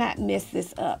I cannot mess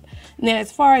this up. Now,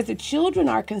 as far as the children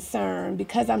are concerned,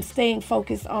 because I'm staying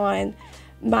focused on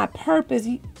my purpose,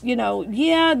 you know,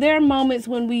 yeah, there are moments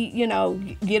when we, you know,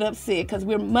 get upset because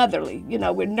we're motherly, you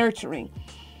know, we're nurturing.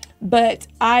 But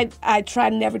I try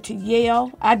never to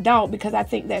yell. I don't, because I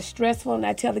think that's stressful, and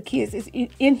I tell the kids it's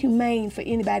inhumane for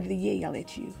anybody to yell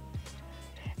at you.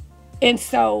 And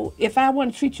so if I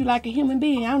want to treat you like a human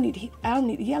being, I don't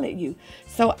need to yell at you.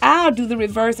 So I'll do the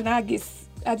reverse, and I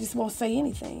just won't say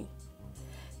anything.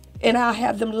 And I'll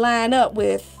have them line up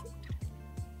with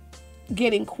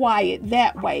getting quiet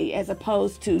that way, as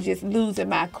opposed to just losing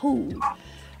my cool.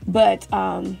 But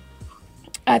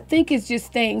I think it's just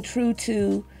staying true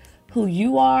to who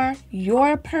you are,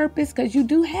 your purpose, because you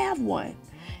do have one.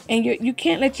 And you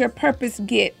can't let your purpose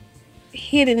get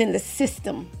hidden in the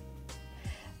system.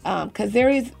 Because there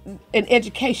is an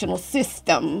educational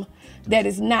system that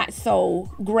is not so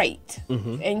great.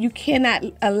 Mm-hmm. And you cannot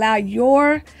allow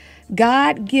your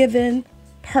God-given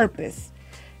purpose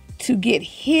to get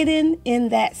hidden in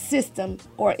that system,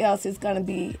 or else it's going to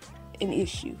be an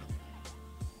issue.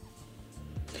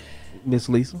 Miss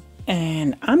Lisa?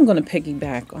 And I'm going to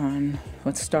piggyback on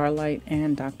what Starlight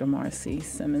and Dr. Marcy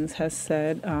Simmons has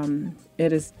said.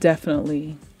 It is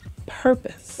definitely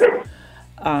purpose.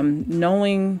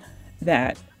 Knowing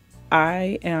that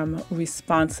I am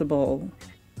responsible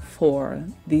for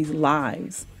these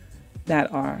lives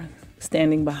that are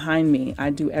standing behind me.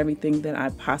 I do everything that I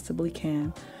possibly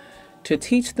can to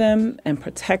teach them and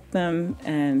protect them,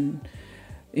 and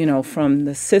you know, from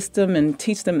the system, and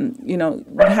teach them, you know,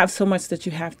 you have so much that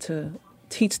you have to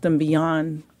teach them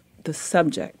beyond the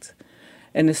subject.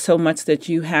 And there's so much that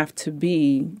you have to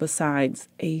be besides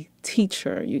a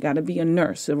teacher. You got to be a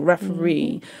nurse, a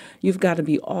referee. Mm-hmm. You've got to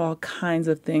be all kinds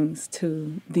of things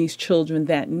to these children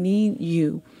that need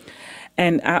you.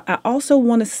 And I also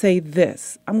want to say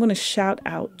this. I'm going to shout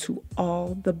out to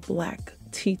all the Black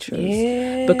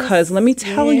teachers, because let me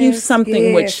tell you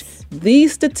something, which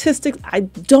these statistics, I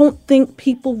don't think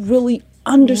people really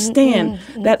understand,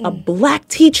 that a Black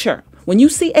teacher, when you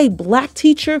see a Black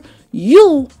teacher,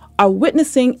 you are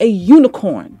witnessing a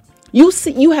unicorn.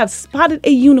 You have spotted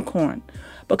a unicorn,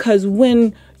 because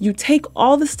when you take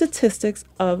all the statistics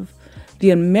of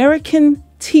the American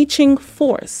teaching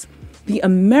force, the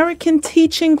American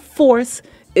teaching force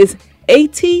is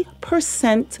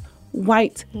 80%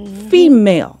 white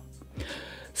female.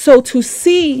 So to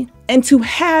see and to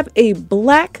have a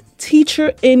Black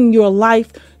teacher in your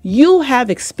life, you have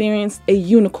experienced a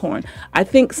unicorn. I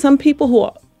think some people who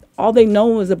are, all they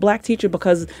know is a Black teacher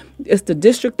because it's the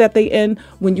district that they in.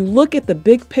 When you look at the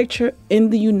big picture in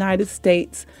the United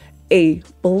States, a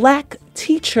Black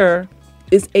teacher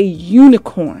is a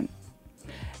unicorn.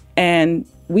 And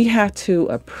we have to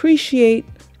appreciate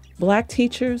Black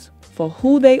teachers for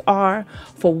who they are,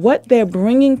 for what they're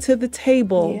bringing to the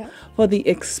table, for the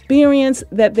experience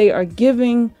that they are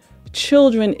giving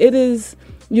children.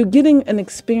 You're getting an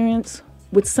experience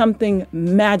with something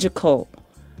magical,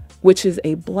 which is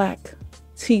a Black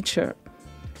teacher.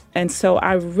 And so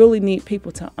I really need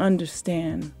people to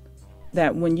understand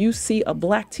that when you see a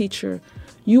Black teacher,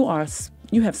 you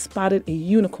have spotted a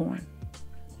unicorn.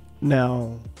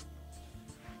 Now,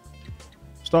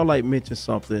 Starlight mentioned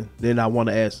something, then I want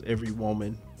to ask every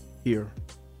woman here.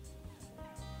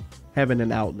 Having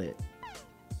an outlet.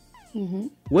 Mm-hmm.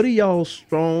 What are y'all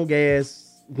strong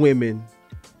ass women?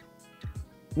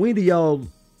 When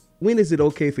is it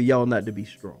okay for y'all not to be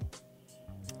strong?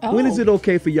 Oh. When is it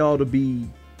okay for y'all to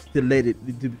let it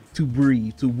to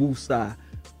breathe, to woosah?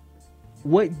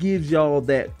 What gives y'all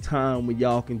that time when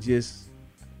y'all can just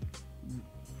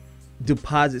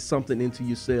deposit something into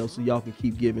yourself so y'all can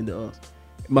keep giving to us.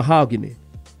 Mahogany,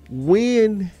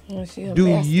 when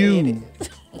do you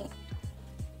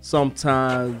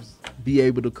sometimes be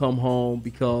able to come home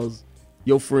because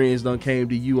your friends done came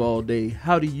to you all day?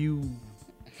 How do you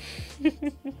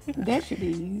That should be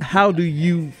easy. how do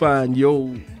you find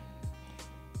your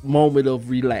moment of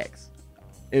relax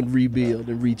and rebuild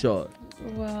and recharge?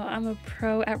 Well, I'm a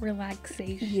pro at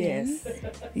relaxation.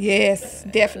 Yes,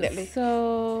 definitely.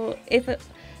 So if it,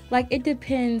 like, it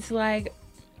depends. Like,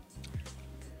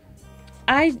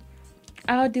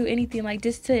 I'll do anything, like,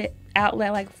 just to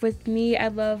outlet. Like, with me, I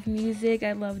love music,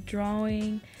 I love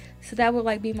drawing, so that would,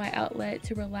 like, be my outlet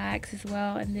to relax as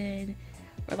well. And then,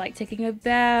 or like taking a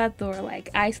bath, or like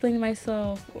isolating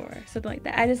myself, or something like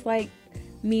that. I just like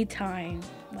me time,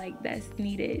 like, that's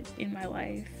needed in my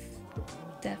life,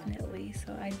 definitely.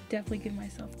 So I definitely give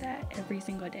myself that every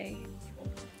single day.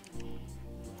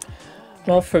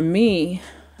 Well, for me,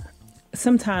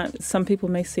 sometimes some people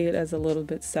may see it as a little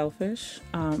bit selfish,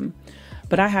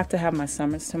 but I have to have my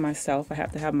summers to myself. I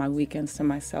have to have my weekends to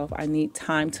myself. I need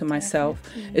time to myself.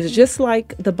 It's just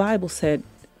like the Bible said.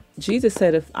 Jesus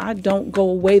said, if I don't go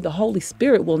away, the Holy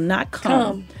Spirit will not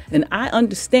come. And I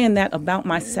understand that about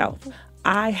myself.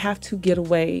 I have to get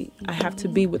away. I have to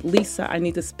be with Lisa. I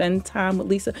need to spend time with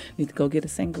Lisa. I need to go get a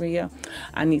sangria.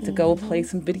 I need to go play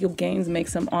some video games, make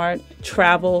some art,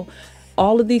 travel.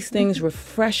 All of these things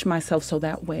refresh myself so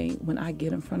that way when I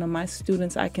get in front of my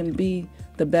students, I can be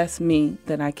the best me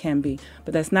that I can be.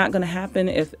 But that's not going to happen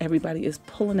if everybody is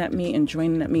pulling at me and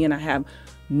draining at me and I have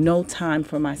no time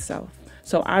for myself.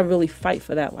 So I really fight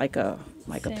for that like a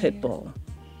pit bull.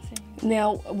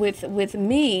 Now, with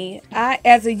me, I,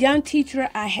 as a young teacher,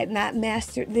 I had not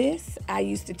mastered this. I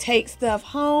used to take stuff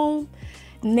home.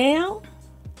 Now,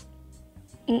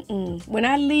 when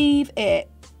I leave at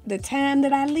the time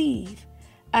that I leave,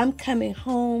 I'm coming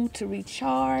home to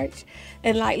recharge.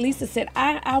 And like Lisa said,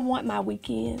 I want my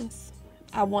weekends.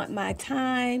 I want my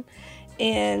time.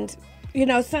 And, you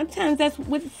know, sometimes that's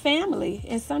with family.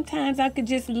 And sometimes I could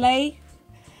just lay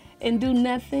and do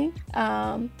nothing.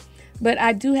 But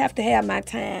I do have to have my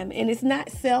time, and it's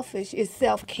not selfish, it's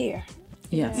self-care.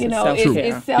 Yes, you know,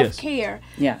 it's self-care.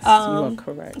 Yes, you are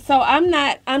correct. So I'm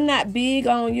not big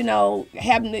on, you know,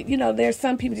 having to, you know, there's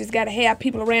some people just got to have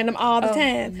people around them all the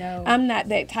time. No. I'm not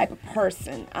that type of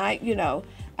person. I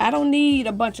don't need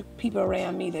a bunch of people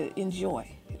around me to enjoy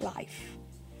life.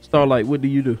 Starlight, what do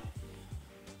you do?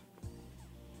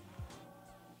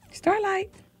 Starlight.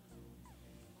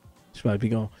 She might be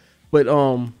gone. But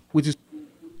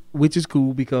which is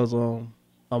cool because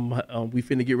we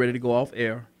finna get ready to go off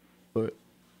air, but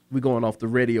we're going off the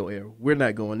radio air. We're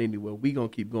not going anywhere. We gonna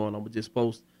keep going. I'm just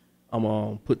post. I'm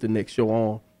gonna put the next show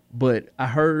on. But I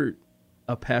heard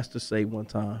a pastor say one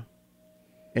time,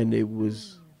 and it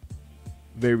was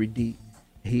very deep.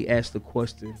 He asked the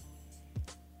question,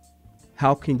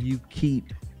 how can you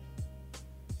keep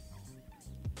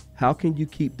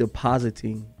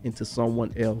depositing into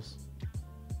someone else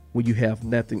when you have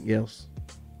nothing else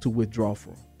to withdraw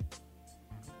from?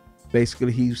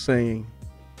 Basically, he was saying,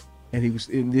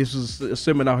 and this was a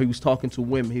seminar, he was talking to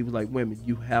women. He was like, women,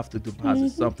 you have to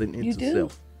deposit something into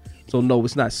self. So no,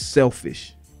 it's not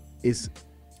selfish. It's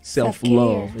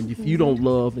self-love. And if you don't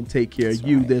love and take care of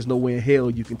you, there's no way in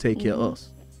hell you can take care of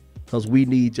us. Because we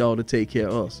need y'all to take care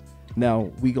of us.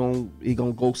 Now, he gonna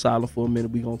go silent for a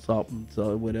minute. We gonna talk and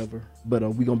whatever. But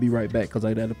we gonna be right back because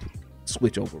I gotta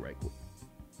switch over right quick.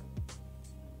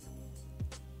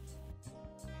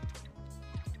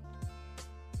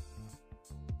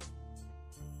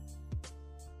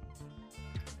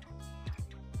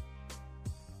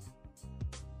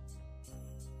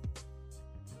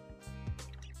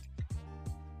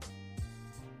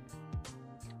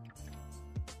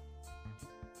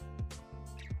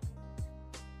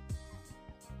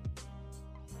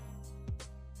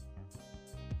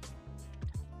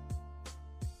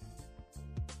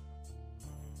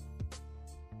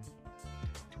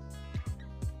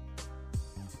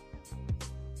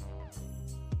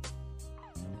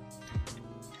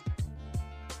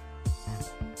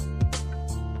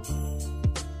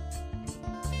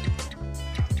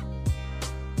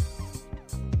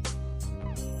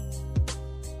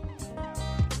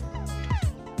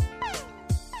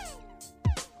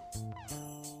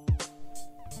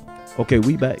 Okay,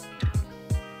 we back.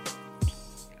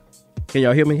 Can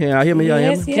y'all hear me? Can y'all hear me? Y'all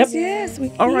hear me? Yes, we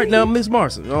can. All right, now, Miss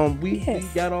Marson, we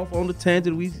got off on the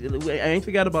tangent. I ain't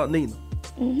forgot about Nina.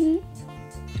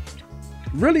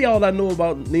 Really, all I know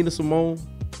about Nina Simone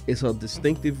is her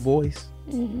distinctive voice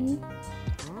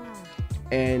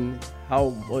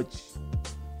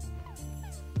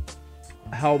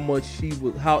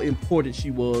how important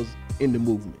she was in the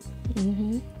movement.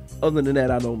 Mm-hmm. Other than that,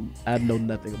 I know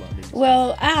nothing about Nina.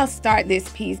 Well, I'll start this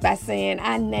piece by saying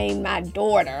I named my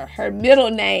daughter. Her middle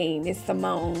name is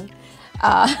Simone,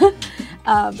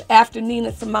 after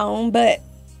Nina Simone. But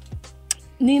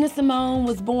Nina Simone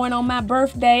was born on my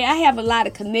birthday. I have a lot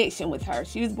of connection with her.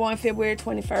 She was born February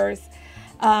 21st.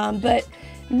 But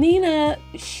Nina,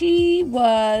 she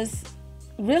was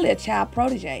really a child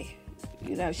protege.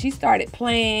 You know, she started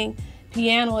playing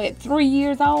piano at 3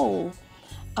 years old.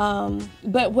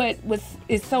 But what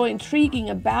is so intriguing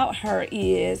about her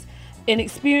is an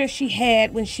experience she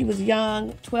had when she was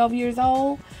young, 12 years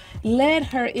old, led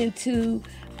her into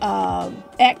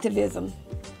activism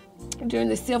during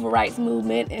the civil rights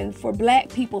movement and for black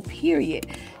people, period.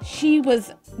 She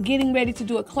was getting ready to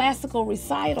do a classical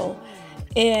recital,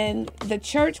 and the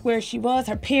church where she was,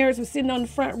 her parents were sitting on the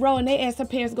front row, and they asked her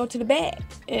parents to go to the back.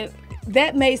 And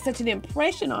that made such an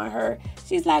impression on her.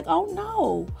 She's like, oh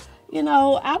no, you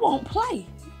know, I won't play.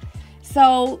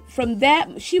 So from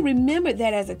that, she remembered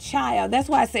that as a child. That's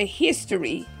why I say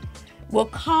history will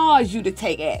cause you to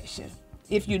take action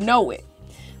if you know it.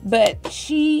 But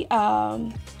she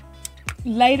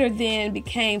later then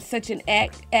became such an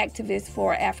activist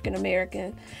for African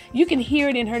American. You can hear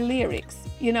it in her lyrics.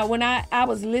 You know, when I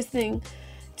was listening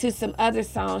to some other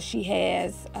songs she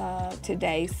has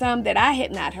today, some that I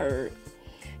had not heard,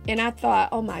 and I thought,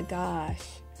 oh my gosh,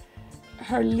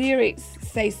 her lyrics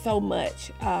say so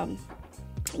much.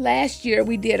 Last year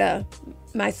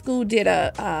my school did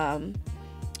a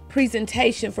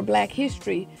presentation for Black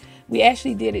History. We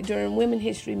actually did it during Women's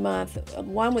History Month.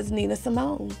 One was Nina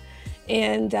Simone.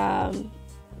 And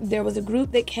there was a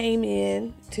group that came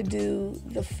in to do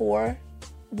the 4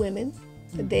 women,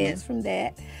 the dance from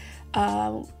that.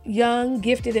 Young,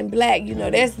 gifted, and black, you know,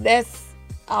 that's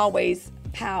always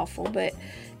powerful. But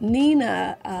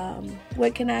Nina,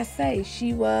 what can I say?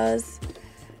 She was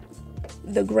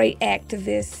the great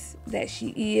activist that she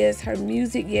is. Her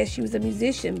music, yes, she was a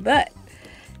musician, but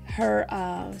her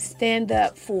stand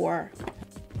up for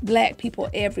black people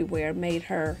everywhere made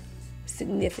her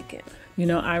significant. You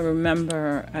know, I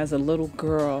remember as a little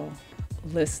girl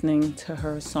listening to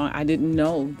her song. I didn't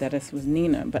know that this was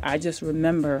Nina, but I just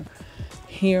remember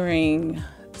hearing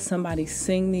somebody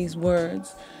sing these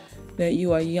words, that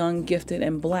you are young, gifted,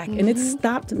 and black. And it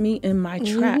stopped me in my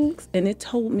tracks, and it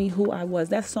told me who I was.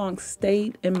 That song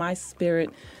stayed in my spirit,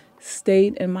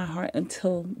 stayed in my heart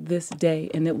until this day.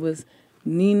 And it was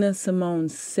Nina Simone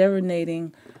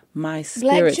serenading my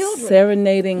spirit,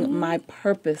 serenading my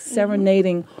purpose,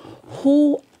 serenading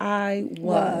who I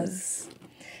was.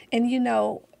 And you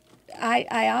know,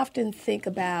 I often think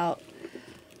about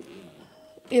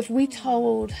if we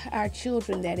told our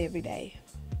children that every day,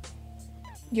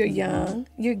 you're young,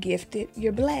 you're gifted,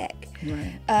 you're black.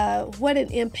 Right. What an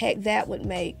impact that would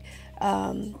make.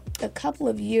 A couple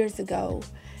of years ago,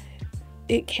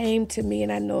 it came to me,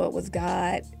 and I know it was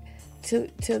God,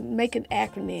 to make an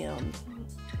acronym,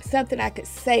 something I could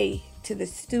say to the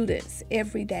students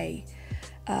every day,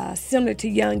 similar to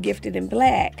young, gifted, and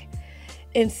black,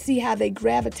 and see how they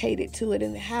gravitated to it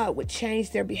and how it would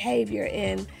change their behavior.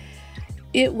 And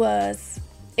it was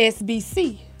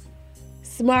SBC.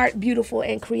 Smart, beautiful,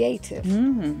 and creative.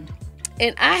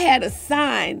 And I had a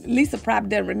sign. Lisa probably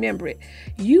doesn't remember it.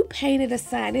 You painted a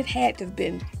sign. It had to have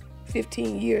been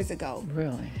 15 years ago.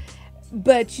 Really?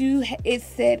 But it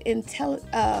said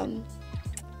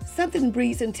something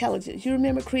breeds intelligence. You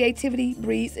remember creativity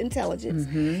breeds intelligence.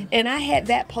 And I had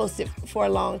that posted for a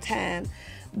long time.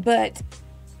 But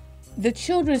the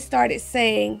children started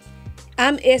saying,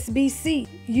 I'm SBC.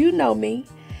 You know me.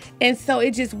 And so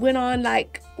it just went on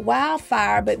like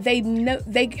wildfire, but they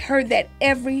heard that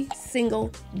every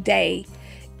single day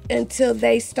until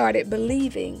they started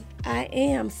believing I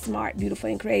am smart, beautiful,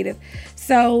 and creative.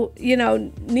 So, you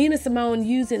know, Nina Simone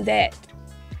using that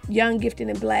young, gifted,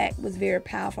 and black was very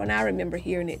powerful. And I remember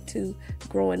hearing it too,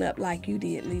 growing up like you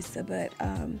did, Lisa. But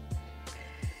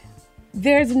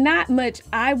there's not much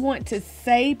I want to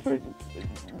say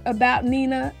about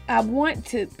Nina. I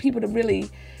want people to really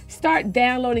start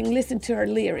downloading, listen to her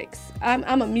lyrics.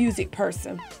 I'm a music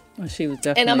person. Well, she was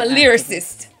definitely, and I'm a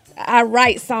lyricist. I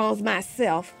write songs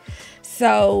myself.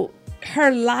 So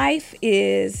her life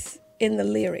is in the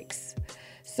lyrics.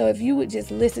 So if you would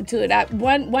just listen to it.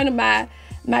 One of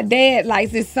my dad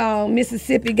likes this song,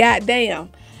 Mississippi Goddamn.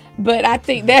 But I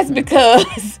think that's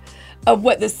because of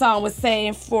what the song was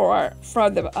saying for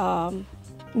the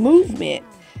movement.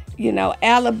 You know,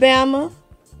 Alabama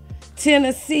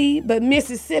Tennessee, but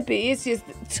Mississippi, it's just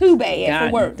too bad God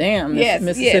for work. damn, Yes,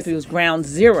 Mississippi yes. was ground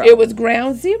zero. It was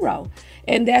ground zero.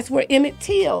 And that's where Emmett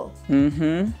Till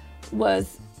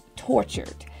was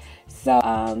tortured.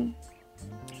 So,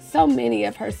 so many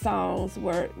of her songs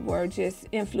were just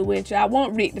influential. I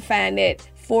want Rick to find that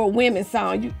For Women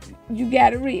song. You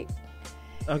got it, Rick?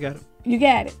 I got it. You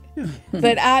got it.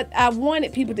 But I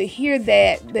wanted people to hear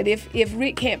that if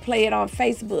Rick can't play it on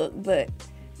Facebook, but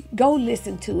go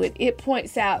listen to it. It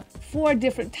points out 4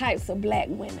 different types of black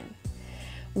women.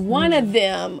 One of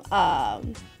them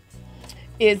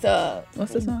is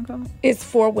What's the song called? It's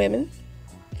For Women.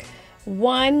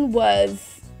 One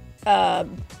was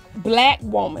black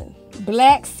woman,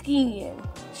 black skin,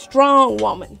 strong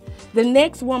woman. The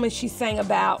next woman she sang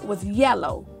about was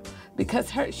yellow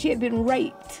because she had been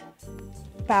raped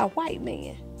by a white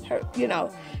man.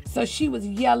 So she was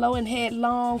yellow and had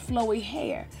long, flowy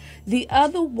hair. The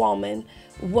other woman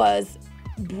was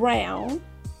brown,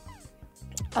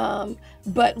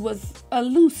 but was a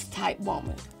loose type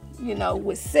woman,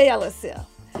 would sell herself.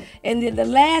 And then the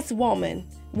last woman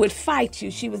would fight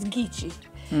you. She was Geechee.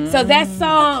 So that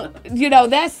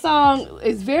song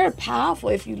is very powerful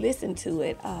if you listen to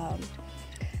it.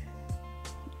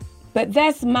 But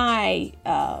that's my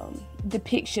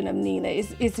depiction of Nina.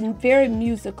 It's very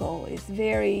musical. It's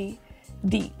very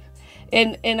deep.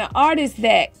 And an artist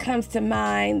that comes to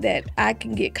mind that I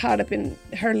can get caught up in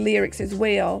her lyrics as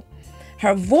well.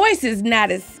 Her voice is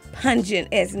not as pungent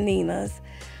as Nina's,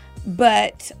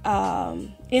 but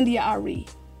India Arie.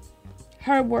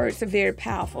 Her words are very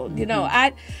powerful.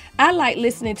 I like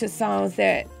listening to songs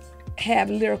that have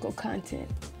lyrical content.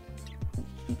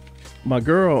 My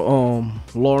girl,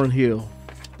 Lauryn Hill.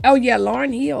 Oh yeah,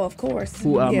 Lauryn Hill, of course.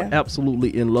 Who I'm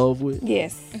absolutely in love with.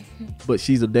 Yes. But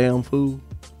she's a damn fool.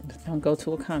 Don't go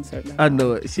to a concert. I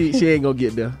know it. She ain't gonna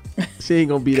get there. She ain't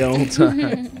gonna be there on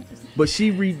time. But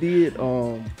she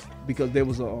redid because there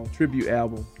was a tribute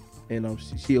album, and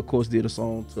she of course did a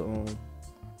song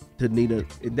to Nina.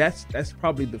 And that's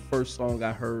probably the first song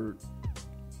I heard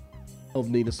of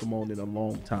Nina Simone in a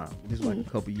long time. This was like a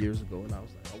couple years ago, and I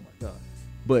was like, oh my God.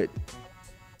 But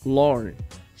Lauryn,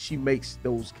 she makes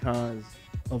those kinds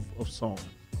of songs.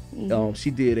 She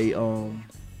did a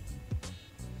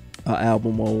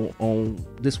album on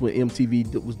this when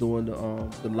MTV was doing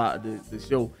the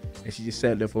show, and she just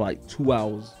sat there for like 2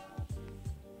 hours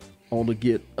on her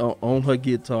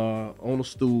guitar on a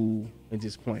stool and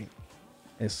just playing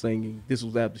and singing. This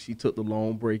was after she took the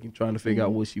long break and trying to figure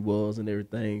out what she was and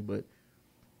everything, but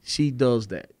she does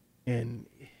that. And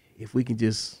if we can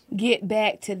just get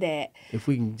back to that, if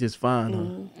we can just find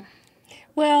her.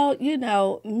 Well,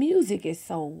 music is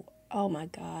so, oh my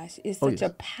gosh, it's such a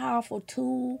powerful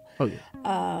tool. Oh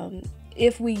yeah.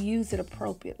 If we use it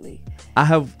appropriately.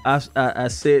 I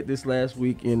said this last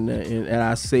week and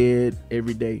I said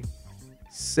every day,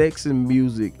 sex and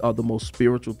music are the most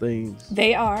spiritual things.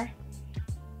 They are.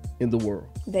 In the world.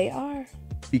 They are.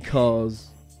 Because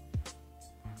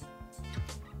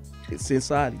it's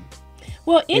inside you.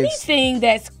 Well, anything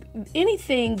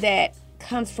that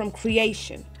comes from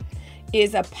creation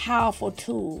is a powerful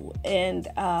tool. And,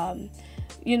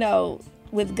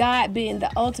 with God being the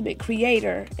ultimate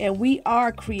creator, and we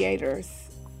are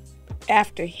creators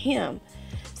after him.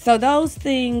 So those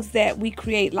things that we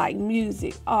create, like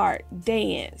music, art,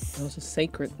 dance. Those are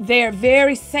sacred. They're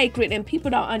very sacred, and people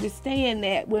don't understand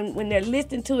that when they're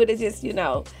listening to it. It's just,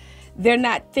 they're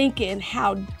not thinking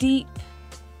how deep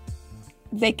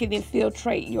they can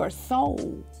infiltrate your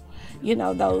soul,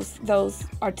 those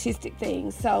artistic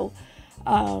things. So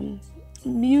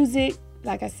music,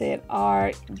 like I said,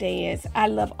 art, dance, I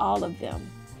love all of them.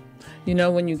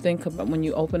 When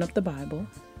you open up the Bible,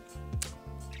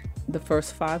 the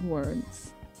first 5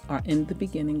 words are in the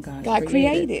beginning God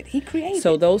created. He created.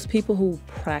 So those people who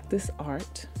practice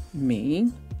art,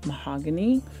 me,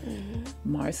 Mahogany,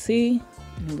 Marcy,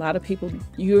 a lot of people,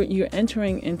 you're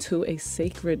entering into a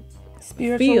sacred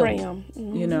spiritual realm,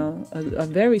 a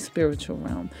very spiritual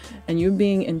realm, and you're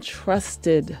being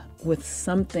entrusted with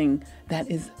something that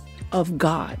is of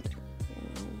God,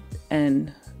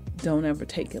 and don't ever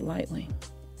take it lightly.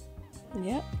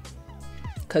 Yep.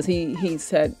 Because he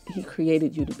said he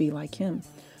created you to be like him,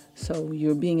 so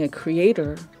you're being a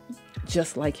creator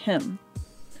just like him.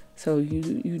 So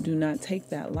you do not take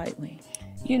that lightly.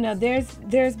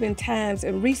 There's been times,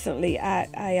 and recently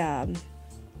I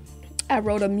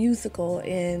wrote a musical,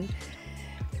 and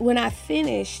when I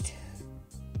finished,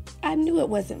 I knew it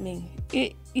wasn't me.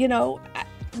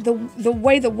 The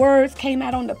way the words came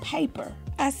out on the paper,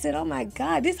 I said, oh my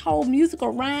God, this whole musical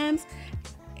rhymes.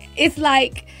 It's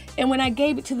like, and when I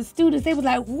gave it to the students, they was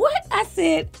like, what? I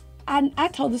said, I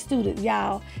told the students,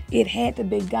 y'all, it had to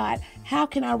be God. How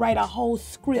can I write a whole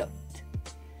script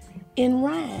in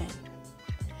rhyme?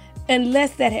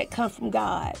 Unless that had come from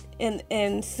God.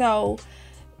 And so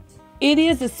it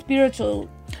is a spiritual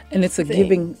and it's a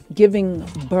thing. giving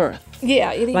birth.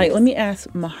 Yeah, it is. Like, let me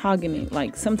ask Mahogany,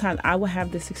 like sometimes I will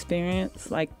have this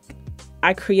experience, like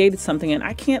I created something and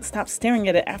I can't stop staring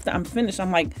at it after I'm finished.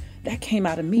 I'm like, that came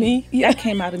out of me. Yeah. That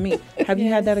came out of me. Have you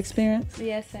had that experience?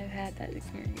 Yes, I've had that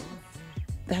experience.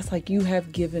 That's like you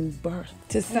have given birth.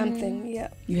 To something, yeah.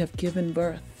 You have given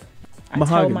birth. I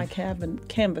Mahogany. told my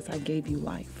canvas, I gave you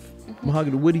life.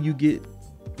 Mahogany, where do you get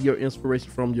your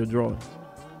inspiration from, your drawings?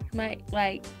 What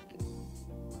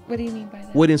do you mean by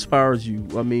that? What inspires you?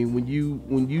 I mean, when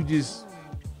you just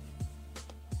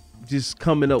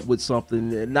coming up with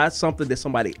something, and not something that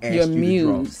somebody asked Your you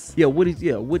muse. to draw.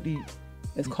 What do you?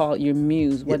 It's called your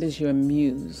muse. What is your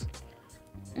muse?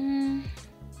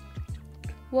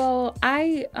 Well,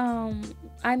 I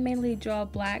mainly draw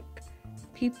black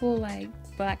people, like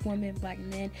black women, black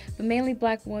men, but mainly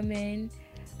black women.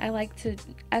 I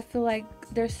feel like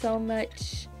there's so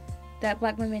much that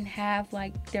black women have,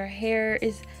 like their hair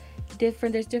is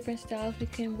different. There's different styles we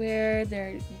can wear.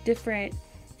 There are different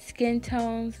skin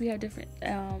tones. We have different,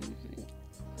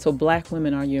 So black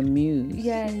women are your muse.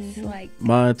 yes, like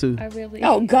Mine too. I really.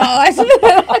 Oh, gosh.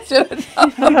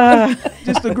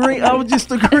 Just agreeing. I was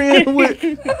just agreeing with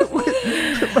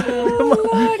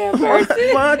Lord have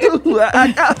mercy. mine too.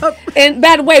 And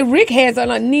by the way, Rick has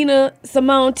on a Nina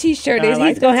Simone t-shirt. I He's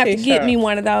like going to that have to get t-shirt. me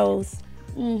one of those.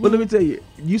 But let me tell you,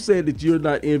 you said that you're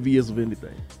not envious of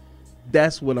anything.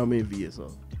 That's what I'm envious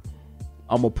of.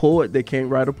 I'm a poet that can't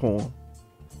write a poem.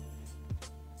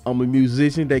 I'm a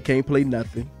musician that can't play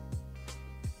nothing.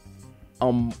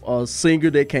 I'm a singer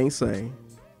that can't sing.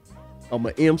 I'm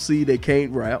an MC that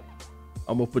can't rap.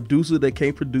 I'm a producer that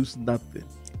can't produce nothing.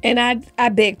 And I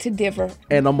beg to differ.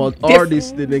 And I'm an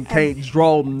artist that can't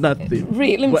draw nothing.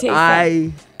 Rick, let me but tell you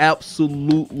I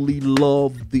absolutely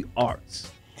love the arts.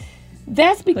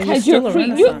 That's because you're you're still a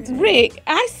Renaissance man. Rick,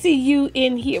 I see you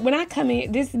in here. When I come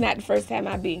in, this is not the first time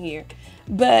I've been here,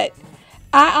 but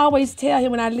I always tell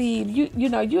him when I leave, you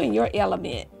know, you're in your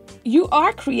element. You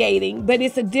are creating, but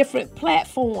it's a different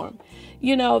platform.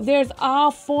 You know, there's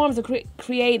all forms of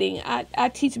creating. I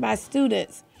teach my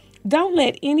students, don't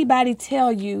let anybody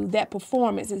tell you that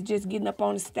performance is just getting up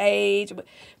on the stage.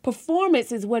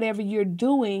 Performance is whatever you're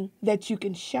doing that you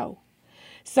can show.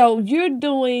 So you're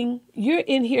in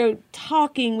here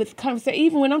talking with conversation.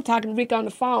 Even when I'm talking to Rick on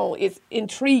the phone, it's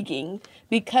intriguing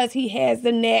because he has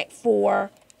the knack for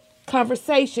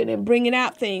conversation and bringing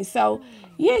out things. So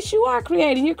yes, you are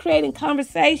creating. You're creating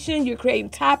conversation. You're creating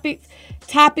topics.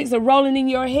 Topics are rolling in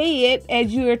your head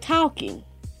as you're talking.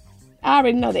 I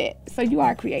already know that. So you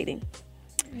are creating.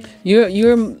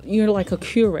 You're like a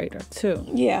curator too.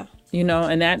 Yeah. You know,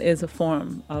 and that is a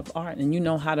form of art, and you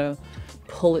know how to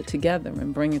pull it together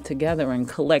and bring it together and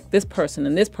collect this person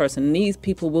and this person. And these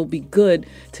people will be good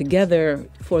together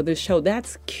for this show.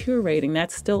 That's curating.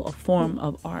 That's still a form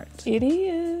of art. It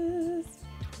is.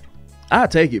 I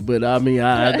take it, but I mean,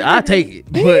 I take it,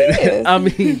 but I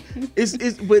mean,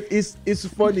 it's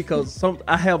funny because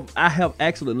I have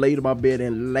actually laid in my bed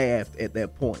and laughed at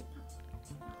that point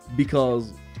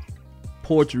because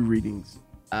poetry readings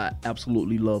I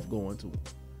absolutely love going to.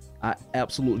 I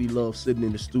absolutely love sitting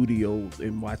in the studios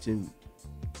and watching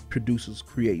producers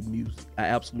create music. I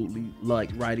absolutely like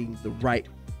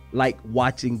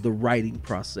watching the writing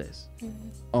process.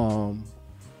 Mm-hmm.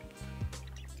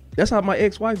 That's how my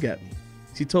ex-wife got me.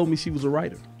 She told me she was a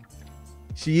writer.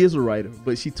 She is a writer,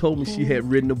 but she told me she had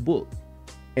written a book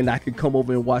and I could come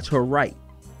over and watch her write.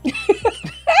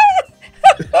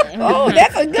 Oh,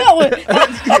 that's a good one.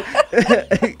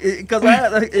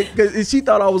 Because she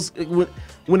thought I was,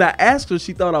 when I asked her,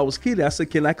 she thought I was kidding. I said,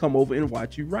 can I come over and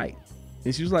watch you write?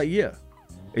 And she was like, yeah.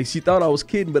 And she thought I was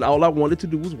kidding, but all I wanted to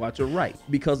do was watch her write.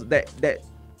 Because that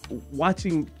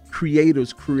watching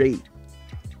creators create,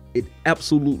 it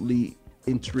absolutely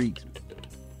intrigues me.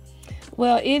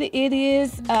 Well, it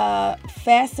is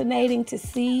fascinating to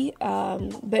see,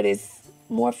 but it's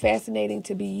more fascinating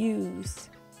to be used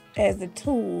as a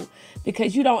tool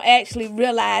because you don't actually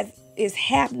realize it's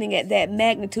happening at that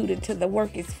magnitude until the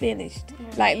work is finished.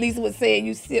 Mm-hmm. Like Lisa was saying,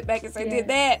 you sit back and say, did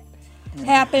that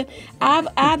happen?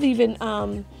 I've even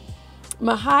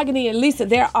Mahogany and Lisa,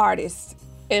 they're artists,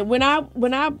 and when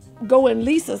I go in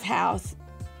Lisa's house,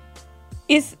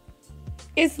 it's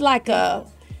like a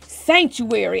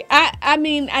sanctuary. I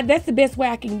mean, that's the best way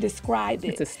I can describe it.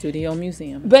 It's a studio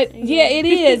museum. But yeah, it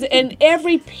is. And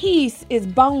every piece is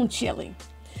bone chilling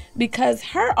because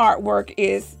her artwork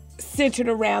is centered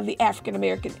around the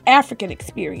African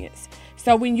experience.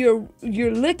 So when you're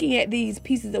looking at these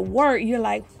pieces of work, you're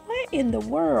like, what in the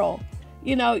world?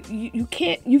 You know, you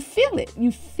feel it.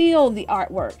 You feel the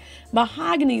artwork.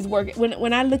 Mahogany's work,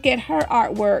 when I look at her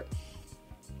artwork,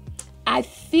 I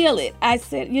feel it. I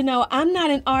said, you know, I'm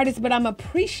not an artist, but I'm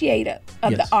appreciative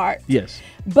of the art. Yes.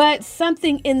 But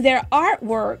something in their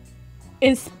artwork,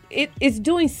 it's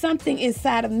doing something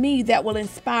inside of me that will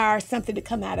inspire something to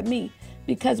come out of me,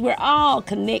 because we're all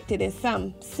connected in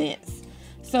some sense.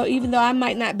 So even though I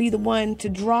might not be the one to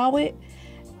draw it,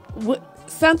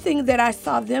 something that I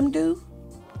saw them do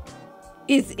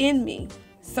is in me.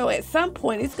 So at some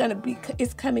point it's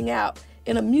coming out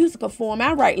in a musical form.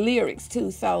 I write lyrics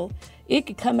too, so it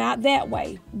could come out that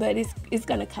way, but it's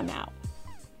gonna come out.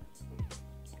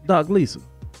 Doc, Lisa,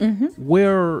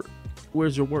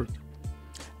 where's your work?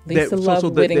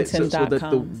 LisaLoveWhittington.com. So that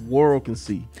the world can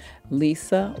see.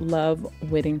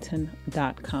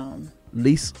 LisaLoveWhittington.com.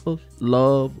 Lisa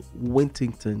Love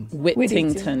Whittington.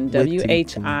 Whittington.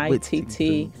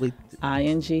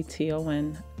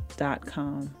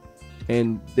 WHITTINGTON.com.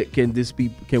 And can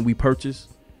we purchase?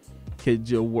 Can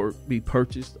your work be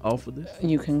purchased off of this?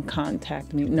 You can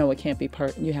contact me. No, it can't be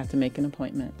you have to make an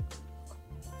appointment.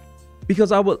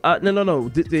 Because no.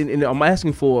 And I'm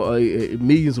asking for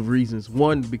millions of reasons.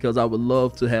 One, because I would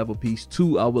love to have a piece.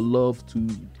 Two, I would love to.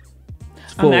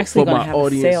 I'm actually going to have a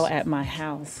sale at my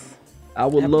house. I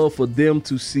would love for them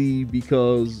to see,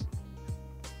 because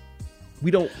we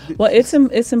don't. Well,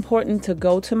 it's important to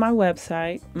go to my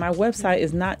website. My website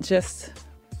is not just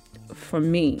for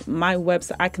me. My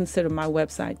website, I consider my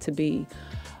website to be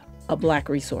a Black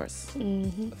resource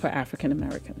for African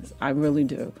Americans. I really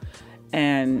do.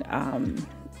 And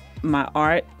my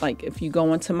art, like if you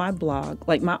go into my blog,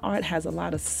 like my art has a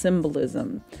lot of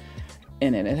symbolism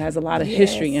in it. It has a lot of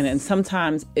history in it. And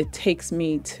sometimes it takes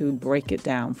me to break it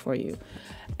down for you.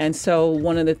 And so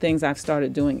one of the things I've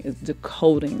started doing is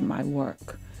decoding my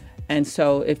work. And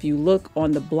so if you look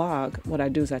on the blog, what I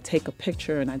do is I take a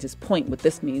picture and I just point what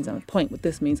this means and point what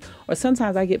this means. Or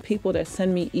sometimes I get people that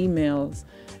send me emails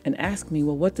and ask me,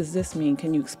 well, what does this mean?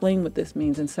 Can you explain what this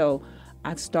means? And so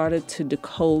I've started to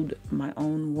decode my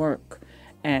own work.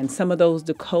 And some of those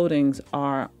decodings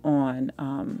are on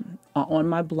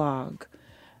my blog,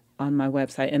 on my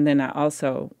website. And then I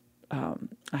also,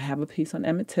 I have a piece on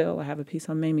Emmett Till. I have a piece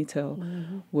on Mamie Till,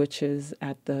 which is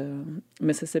at the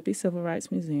Mississippi Civil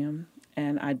Rights Museum.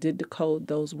 And I did decode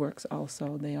those works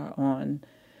also. They are on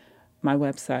my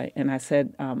website. And I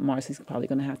said, Marcy's probably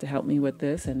going to have to help me with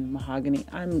this. And Mahogany,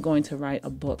 I'm going to write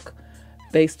a book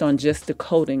based on just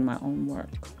decoding my own work.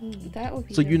 That would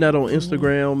be so you're not on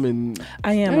Instagram? And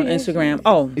I am on Instagram.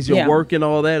 Oh, is your work and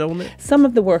all that on there? Some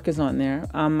of the work is on there.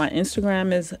 My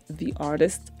Instagram is The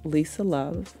Artist Lisa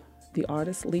Love, The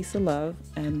Artist Lisa Love,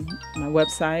 and my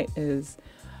website is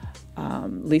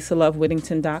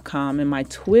LisaLoveWhittington.com, and my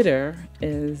Twitter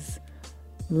is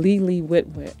Lily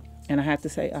Whitwit. And I have to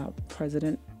say,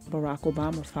 President Barack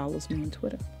Obama follows me on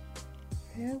Twitter.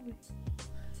 Really?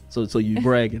 So you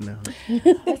bragging now?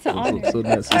 That's an honor. So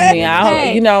that's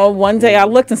one day I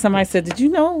looked and somebody said, "Did you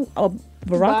know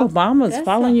Barack Obama is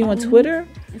following you on Twitter?"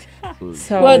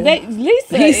 So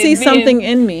Lisa, he sees something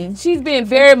in me. She's being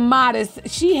very modest.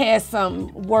 She has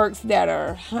some works that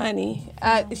are, honey.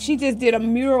 She just did a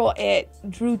mural at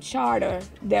Drew Charter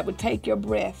that would take your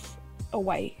breath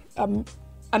away. On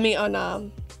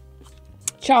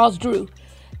Charles Drew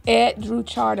at Drew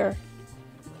Charter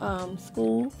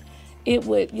School. It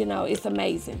would, it's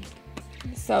amazing.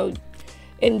 So,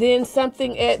 and then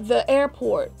something at the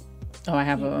airport. Oh, I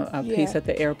have a piece at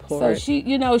the airport.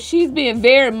 So she's being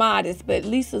very modest, but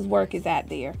Lisa's work is out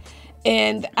there.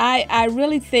 And I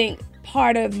really think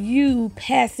part of you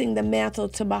passing the mantle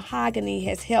to Mahogany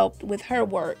has helped with her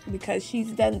work, because she's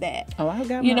done that. Oh, I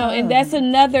got and that's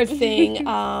another thing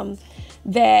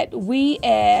that we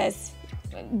as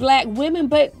Black women,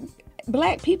 but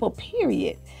Black people,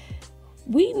 period,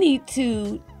 we need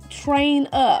to train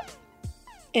up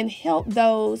and help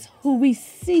those who we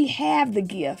see have the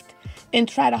gift and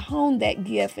try to hone that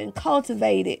gift and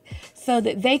cultivate it so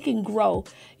that they can grow.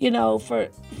 For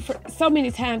so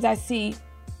many times I see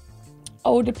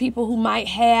older people who might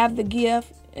have the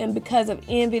gift, and because of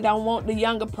envy don't want the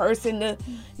younger person to,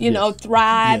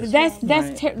 thrive. Yes.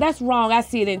 That's wrong. I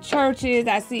see it in churches.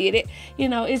 I see it,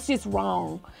 it's just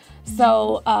wrong.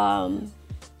 So,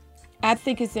 I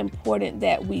think it's important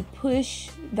that we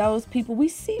push those people. You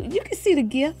can see the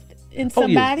gift in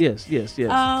somebody. Yes.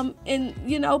 And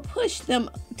push them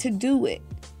to do it,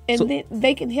 and then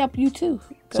they can help you too.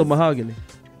 So Mahogany,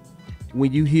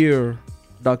 when you hear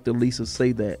Dr. Lisa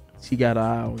say that she got an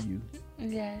eye on you,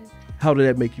 Yes. How did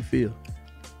that make you feel?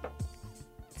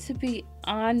 To be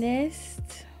honest,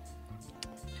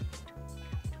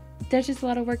 there's just a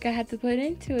lot of work I had to put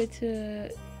into it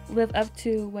to live up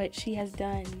to what she has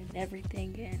done and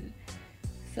everything. And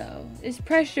so it's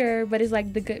pressure, but it's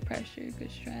like the good pressure,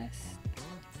 good stress.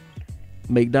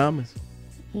 Make diamonds.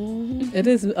 It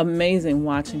is amazing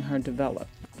watching her develop.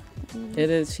 It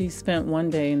is. She spent one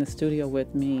day in the studio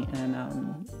with me,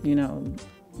 and you know,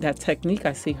 that technique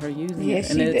I see her using.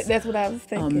 Yes, and it's that's what I was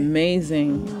thinking.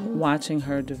 amazing watching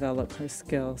her develop her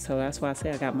skill. So that's why I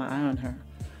say I got my eye on her.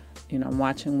 You know, I'm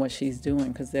watching what she's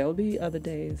doing, because there'll be other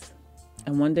days,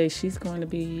 and one day she's going to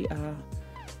be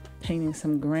painting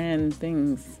some grand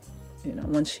things. You know,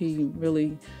 once she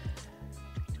really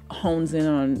hones in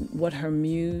on what her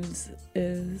muse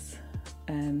is,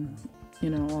 and you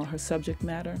know, all her subject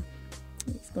matter.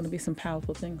 It's going to be some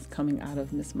powerful things coming out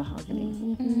of Miss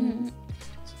Mahogany.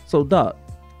 So, Doc.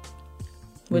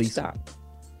 Which Lisa,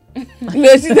 Doc?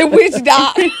 She said, which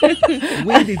Doc?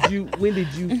 when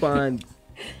did you find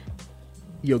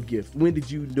your gift? When did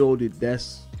you know that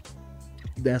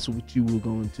that's what you were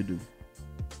going to do?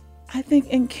 I think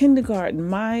in kindergarten,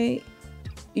 my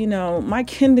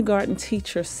kindergarten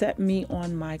teacher set me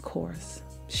on my course.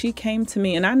 She came to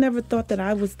me, and I never thought that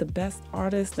I was the best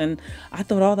artist, and I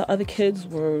thought all the other kids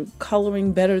were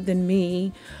coloring better than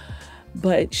me.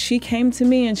 But she came to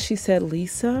me and she said,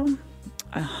 Lisa,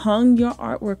 I hung your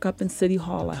artwork up in City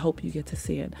Hall. I hope you get to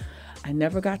see it. I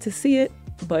never got to see it,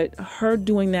 but her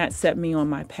doing that set me on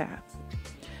my path.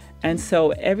 And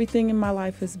so everything in my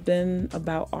life has been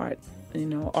about art. You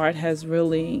know, art has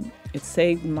really, it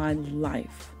saved my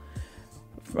life.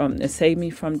 It saved me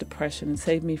from depression. It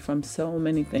saved me from so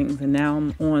many things. And now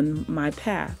I'm on my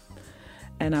path,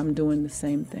 and I'm doing the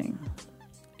same thing.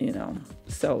 You know,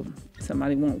 so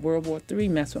somebody want World War III,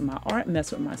 mess with my art,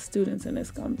 mess with my students, and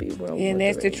it's going to be World War III. And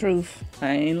that's the truth.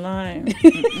 I ain't lying.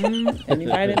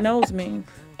 Anybody that knows me,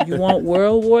 you want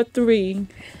World War III.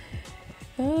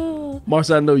 Oh.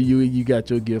 Marcia, I know you got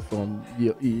your gift from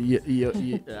your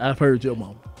I've heard your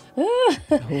mom.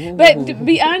 But to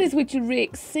be honest with you,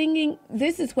 Rick, singing,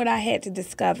 this is what I had to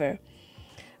discover.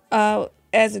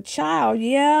 As a child,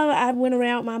 I went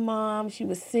around with my mom. She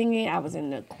was singing. I was in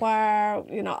the choir,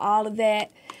 you know, all of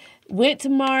that. Went to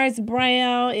Morris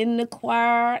Brown in the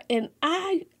choir, and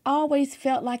I always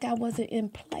felt like I wasn't in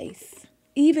place.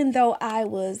 Even though I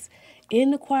was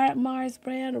in the choir at Morris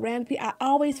Brown, around people, I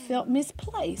always felt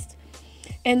misplaced.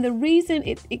 And the reason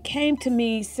it came to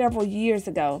me several years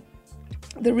ago,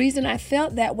 the reason I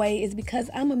felt that way is because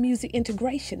I'm a music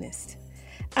integrationist.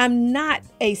 I'm not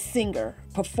a singer,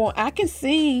 I can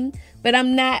sing, but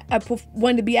I'm not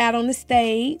one to be out on the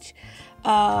stage.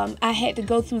 I had to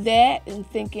go through that and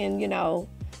thinking, you know,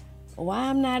 why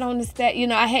I'm not on the stage. You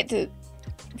know, I had to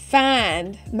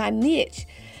find my niche.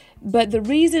 But the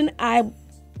reason I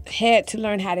had to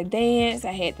learn how to dance,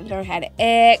 I had to learn how to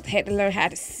act, had to learn how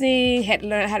to sing, had to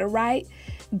learn how to write,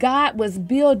 God was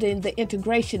building the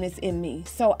integrationist in me.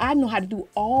 So I know how to do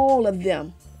all of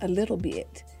them a little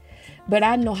bit. But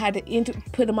I know how to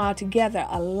put them all together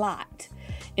a lot.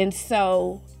 And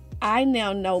so I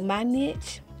now know my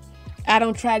niche. I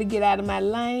don't try to get out of my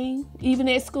lane. Even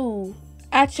at school,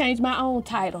 I changed my own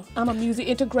title. I'm a music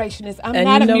integrationist. I'm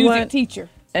not a music teacher.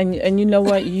 And you know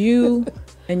what? You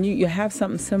have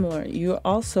something similar. You're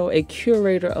also a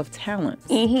curator of talents.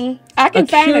 Mm-hmm. I can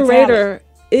find a talent. A curator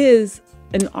is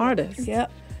an artist.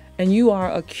 Yep. And you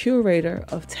are a curator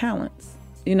of talents.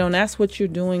 You know, and that's what you're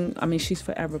doing. I mean, she's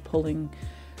forever pulling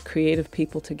creative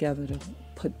people together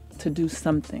to do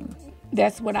something.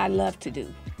 That's what I love to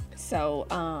do. So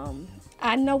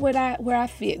I know where I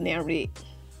fit now, Rick.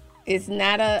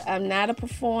 I'm not a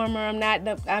performer.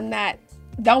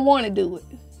 Don't want to do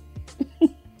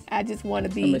it. I just want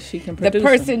to be the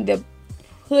person to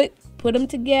put them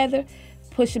together,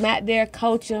 push them out there,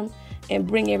 coach them, and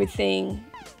bring everything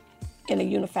in a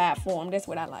unified form. That's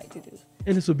what I like to do.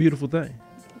 And it's a beautiful thing.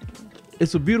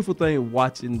 It's a beautiful thing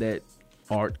watching that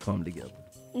art come together.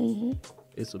 Mm-hmm.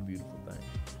 It's a beautiful thing.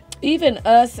 Even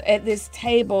us at this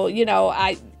table, you know,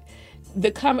 and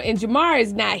Jamari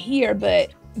is not here,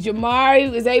 but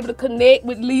Jamari was able to connect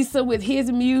with Lisa with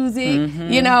his music.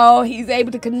 Mm-hmm. You know, he's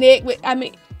able to connect with,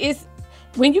 it's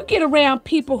when you get around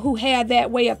people who have that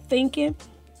way of thinking,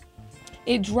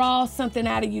 it draws something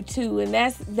out of you too. And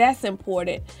that's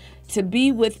important, to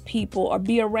be with people or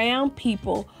be around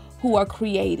people who are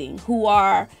creating, who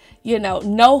are,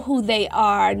 know who they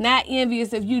are, not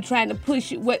envious of you trying to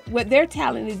push you. What their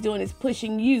talent is doing is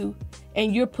pushing you,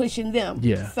 and you're pushing them.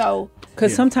 Yeah. So.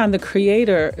 Because sometimes the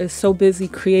creator is so busy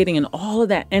creating and all of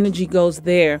that energy goes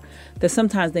there that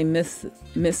sometimes they miss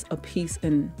a piece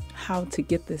in how to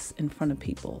get this in front of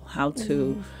people, how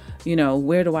to,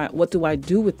 what do I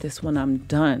do with this when I'm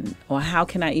done? Or how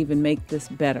can I even make this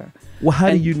better? Well, how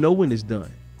do you know when it's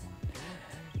done?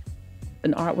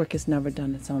 An artwork is never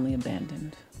done. It's only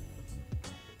abandoned.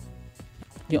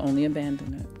 You only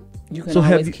abandon it. You can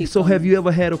always keep going. Have you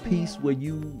ever had a piece where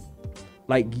you,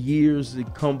 like years, to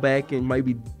come back and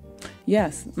maybe?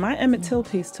 Yes, my Emmett Till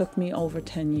piece took me over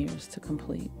 10 years to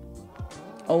complete.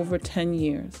 Over 10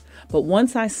 years. But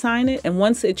once I sign it and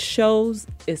once it shows,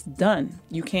 it's done.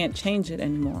 You can't change it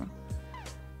anymore.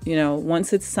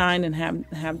 Once it's signed and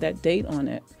have that date on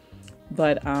it.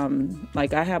 But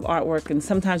like I have artwork and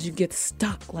sometimes you get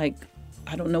stuck, like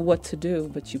I don't know what to do,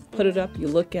 but you put it up, you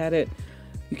look at it,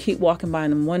 you keep walking by,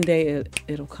 and one day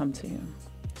it'll come to you.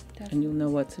 And you'll know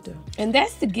what to do. And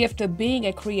that's the gift of being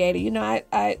a creator.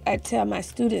 I tell my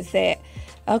students that,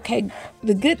 okay,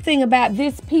 the good thing about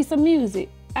this piece of music,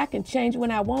 I can change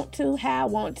when I want to, how I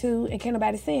want to, and can't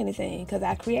nobody say anything because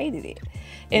I created it.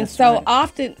 And that's so right.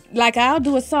 Often, like I'll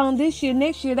do a song this year,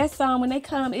 next year, that song when they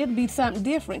come, it'll be something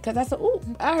different because I said, ooh,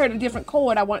 I heard a different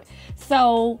chord I want.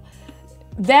 So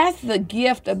that's the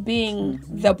gift of being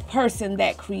the person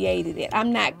that created it.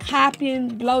 I'm not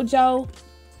copying Blojo.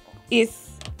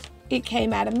 It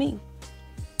came out of me.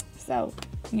 So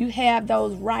you have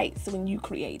those rights when you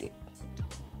create it.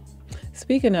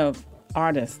 Speaking of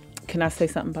artists, can I say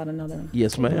something about another?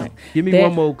 Yes, ma'am. Right. Give me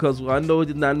one more, because I know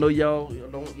y'all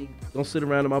don't sit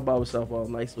around in my barbershop all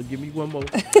night. So give me one more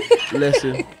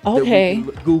lesson. Okay.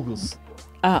 Google's.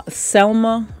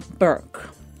 Selma Burke.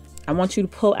 I want you to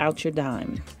pull out your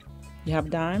dime. You have a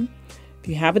dime? If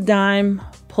you have a dime,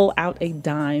 pull out a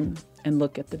dime and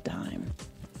look at the dime.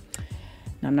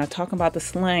 Now, I'm not talking about the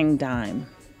slang dime,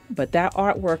 but that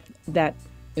artwork that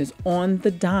is on the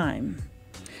dime,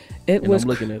 I'm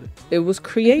looking at it. It was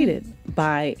created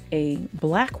by a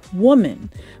black woman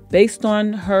based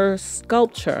on her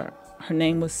sculpture. Her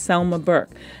name was Selma Burke.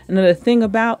 And the thing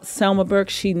about Selma Burke,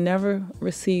 she never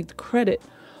received credit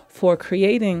for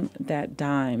creating that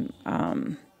dime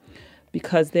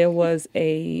because there was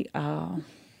a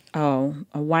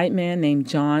white man named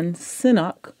John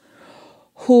Sinnock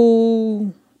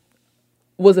who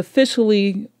was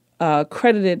officially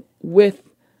credited with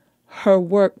her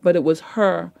work, but it was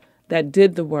her that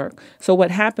did the work. So what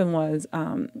happened was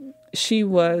she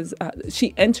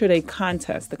entered a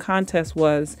contest. The contest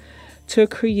was to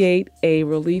create a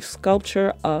relief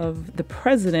sculpture of the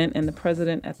president, and the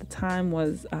president at the time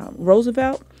was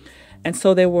Roosevelt. And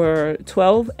so there were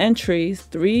 12 entries.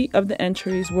 3 of the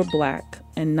entries were black,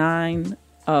 and 9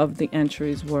 of the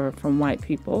entries were from white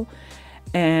people.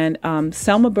 And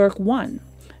Selma Burke won.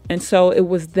 And so it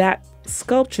was that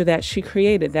sculpture that she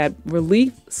created, that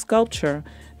relief sculpture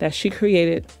that she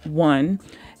created, won.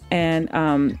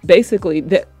 And basically,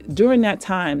 during that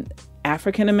time,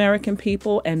 African-American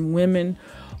people and women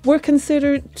were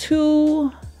considered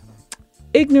too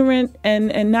ignorant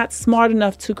and not smart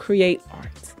enough to create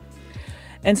art.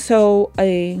 And so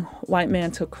a white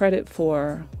man took credit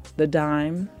for the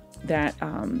dime, that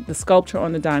the sculpture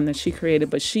on the dime that she created,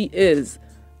 but she is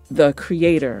the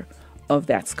creator of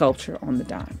that sculpture on the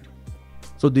dime.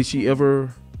 So has she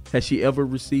ever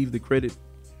received the credit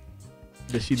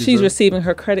that she deserves? She's receiving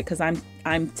her credit because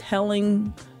I'm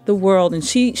telling the world, and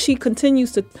she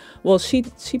continues to, well, she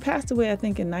passed away I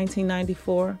think in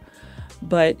 1994,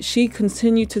 but she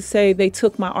continued to say they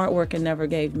took my artwork and never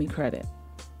gave me credit.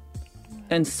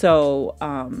 And so,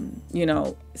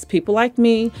 it's people like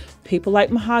me, people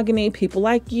like Mahogany, people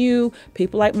like you,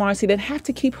 people like Marcy that have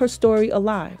to keep her story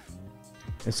alive.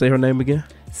 And say her name again?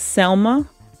 Selma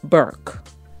Burke.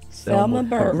 Selma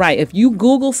Burke. Right. If you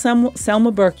Google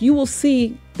Selma Burke, you will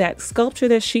see that sculpture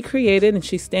that she created, and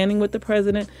she's standing with the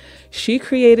president. She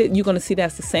created, you're going to see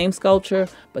that's the same sculpture,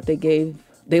 but they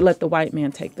let the white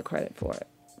man take the credit for it.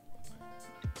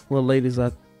 Well, ladies,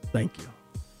 I thank you.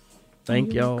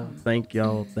 Thank y'all. Thank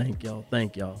y'all. Thank y'all.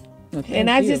 Thank y'all. Well, and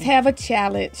I just have a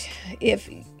challenge. If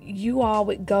you all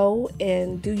would go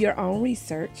and do your own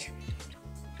research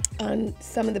on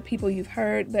some of the people you've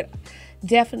heard, but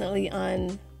definitely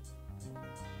on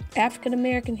African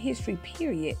American history,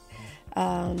 period.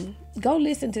 Go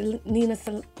listen to Nina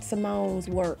Simone's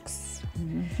works,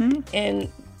 and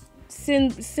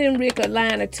send Rick a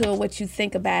line or two of what you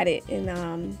think about it,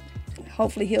 and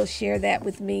hopefully he'll share that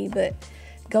with me. But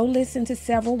go listen to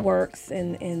several works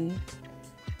and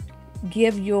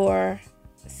give yourself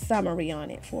summary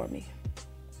on it for me.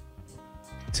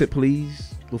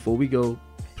 Please, before we go,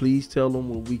 please tell them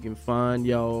where we can find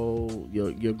y'all,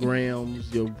 your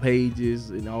grams, your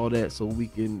pages, and all that, so we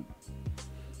can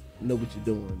know what you're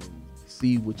doing and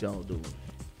see what y'all doing.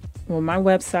 Well, my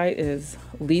website is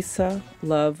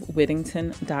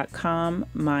lisalovewhittington.com.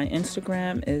 My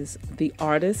Instagram is the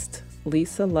artist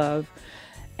Lisa Love,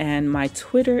 and my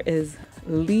Twitter is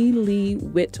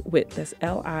LiLiWhitWhit. That's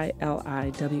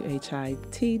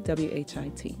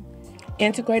LiLiWhitWhit.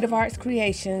 Integrative Arts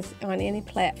Creations on any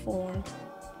platform.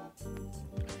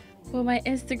 Well, my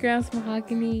Instagram's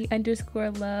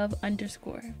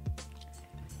mahogany_love_.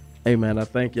 Hey man, I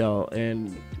thank y'all,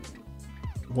 and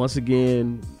once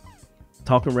again,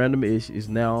 Talking Random-ish is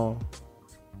now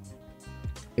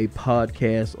a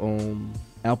podcast on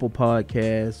Apple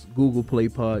Podcasts, Google Play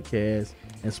Podcasts,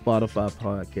 and Spotify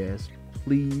Podcasts.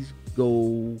 Please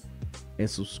go and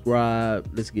subscribe.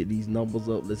 Let's get these numbers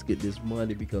up. Let's get this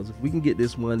money, because if we can get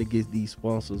this money, get these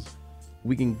sponsors,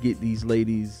 we can get these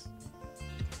ladies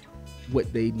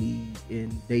what they need,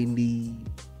 and they need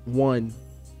one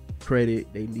credit.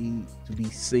 They need to be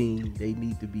seen. They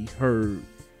need to be heard.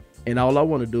 And all I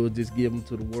want to do is just give them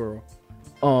to the world.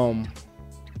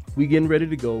 We getting ready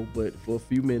to go, but for a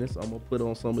few minutes, I'm going to put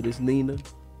on some of this Nina,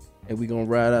 and we're going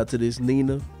to ride out to this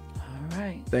Nina. All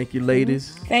right. Thank you,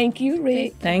 ladies. Thank you,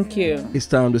 Rick. Thank you. It's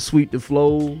time to sweep the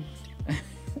floors,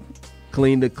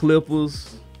 clean the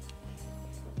clippers.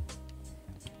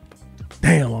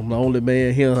 Damn, I'm the only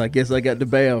man here. I guess I got the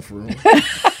bathroom.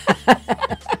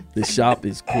 The shop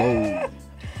is closed.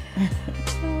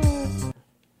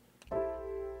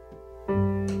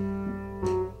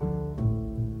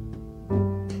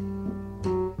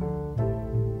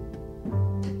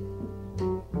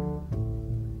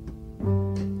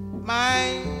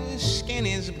 My skin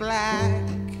is black.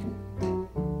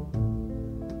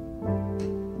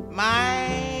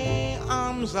 My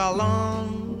arms are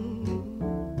long.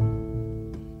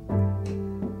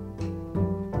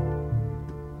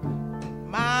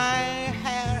 My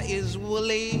hair is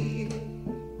woolly.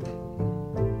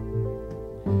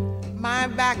 My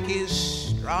back is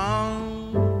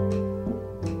strong.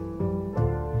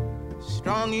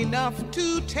 Strong enough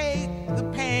to take the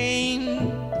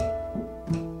pain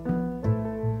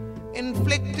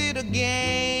inflicted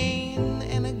again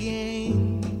and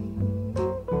again.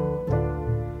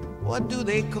 What do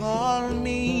they call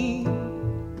me?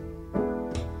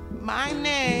 My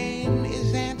name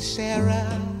is Aunt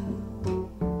Sarah.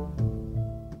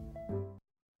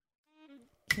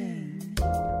 King,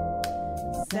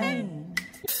 Zane,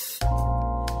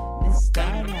 Miss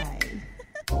Starlight.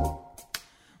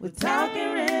 We're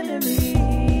talking randomly.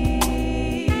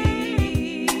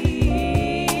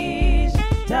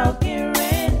 Talking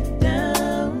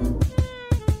random.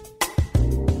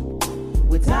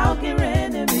 We're talking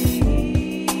randomly.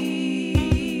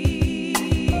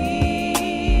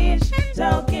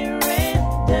 Talking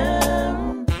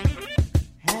random.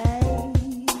 Hey,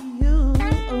 you.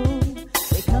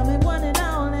 They coming one and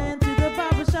all into the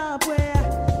barber shop where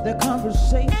the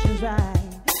conversation's right.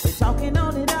 They're talking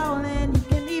on it all, and you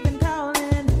can even call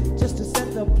in just to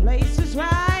set the places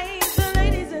right. The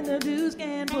ladies and the dudes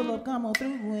can pull up, come on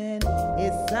through, and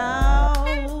it's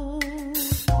all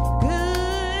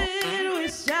good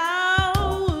with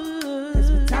y'all.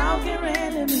 'Cause we're talking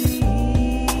randomly.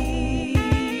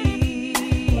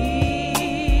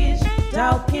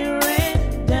 Talking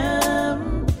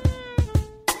random.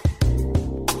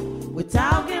 We're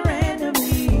talking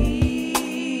randomly.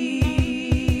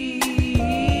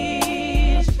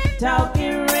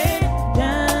 Talking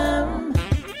random.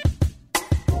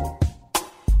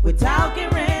 We're talking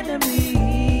randomly.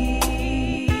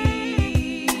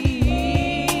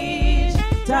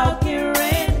 Talking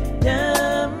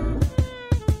random.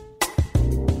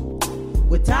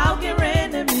 We're talking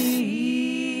randomly.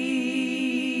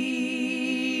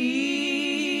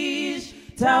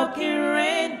 Talking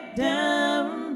random.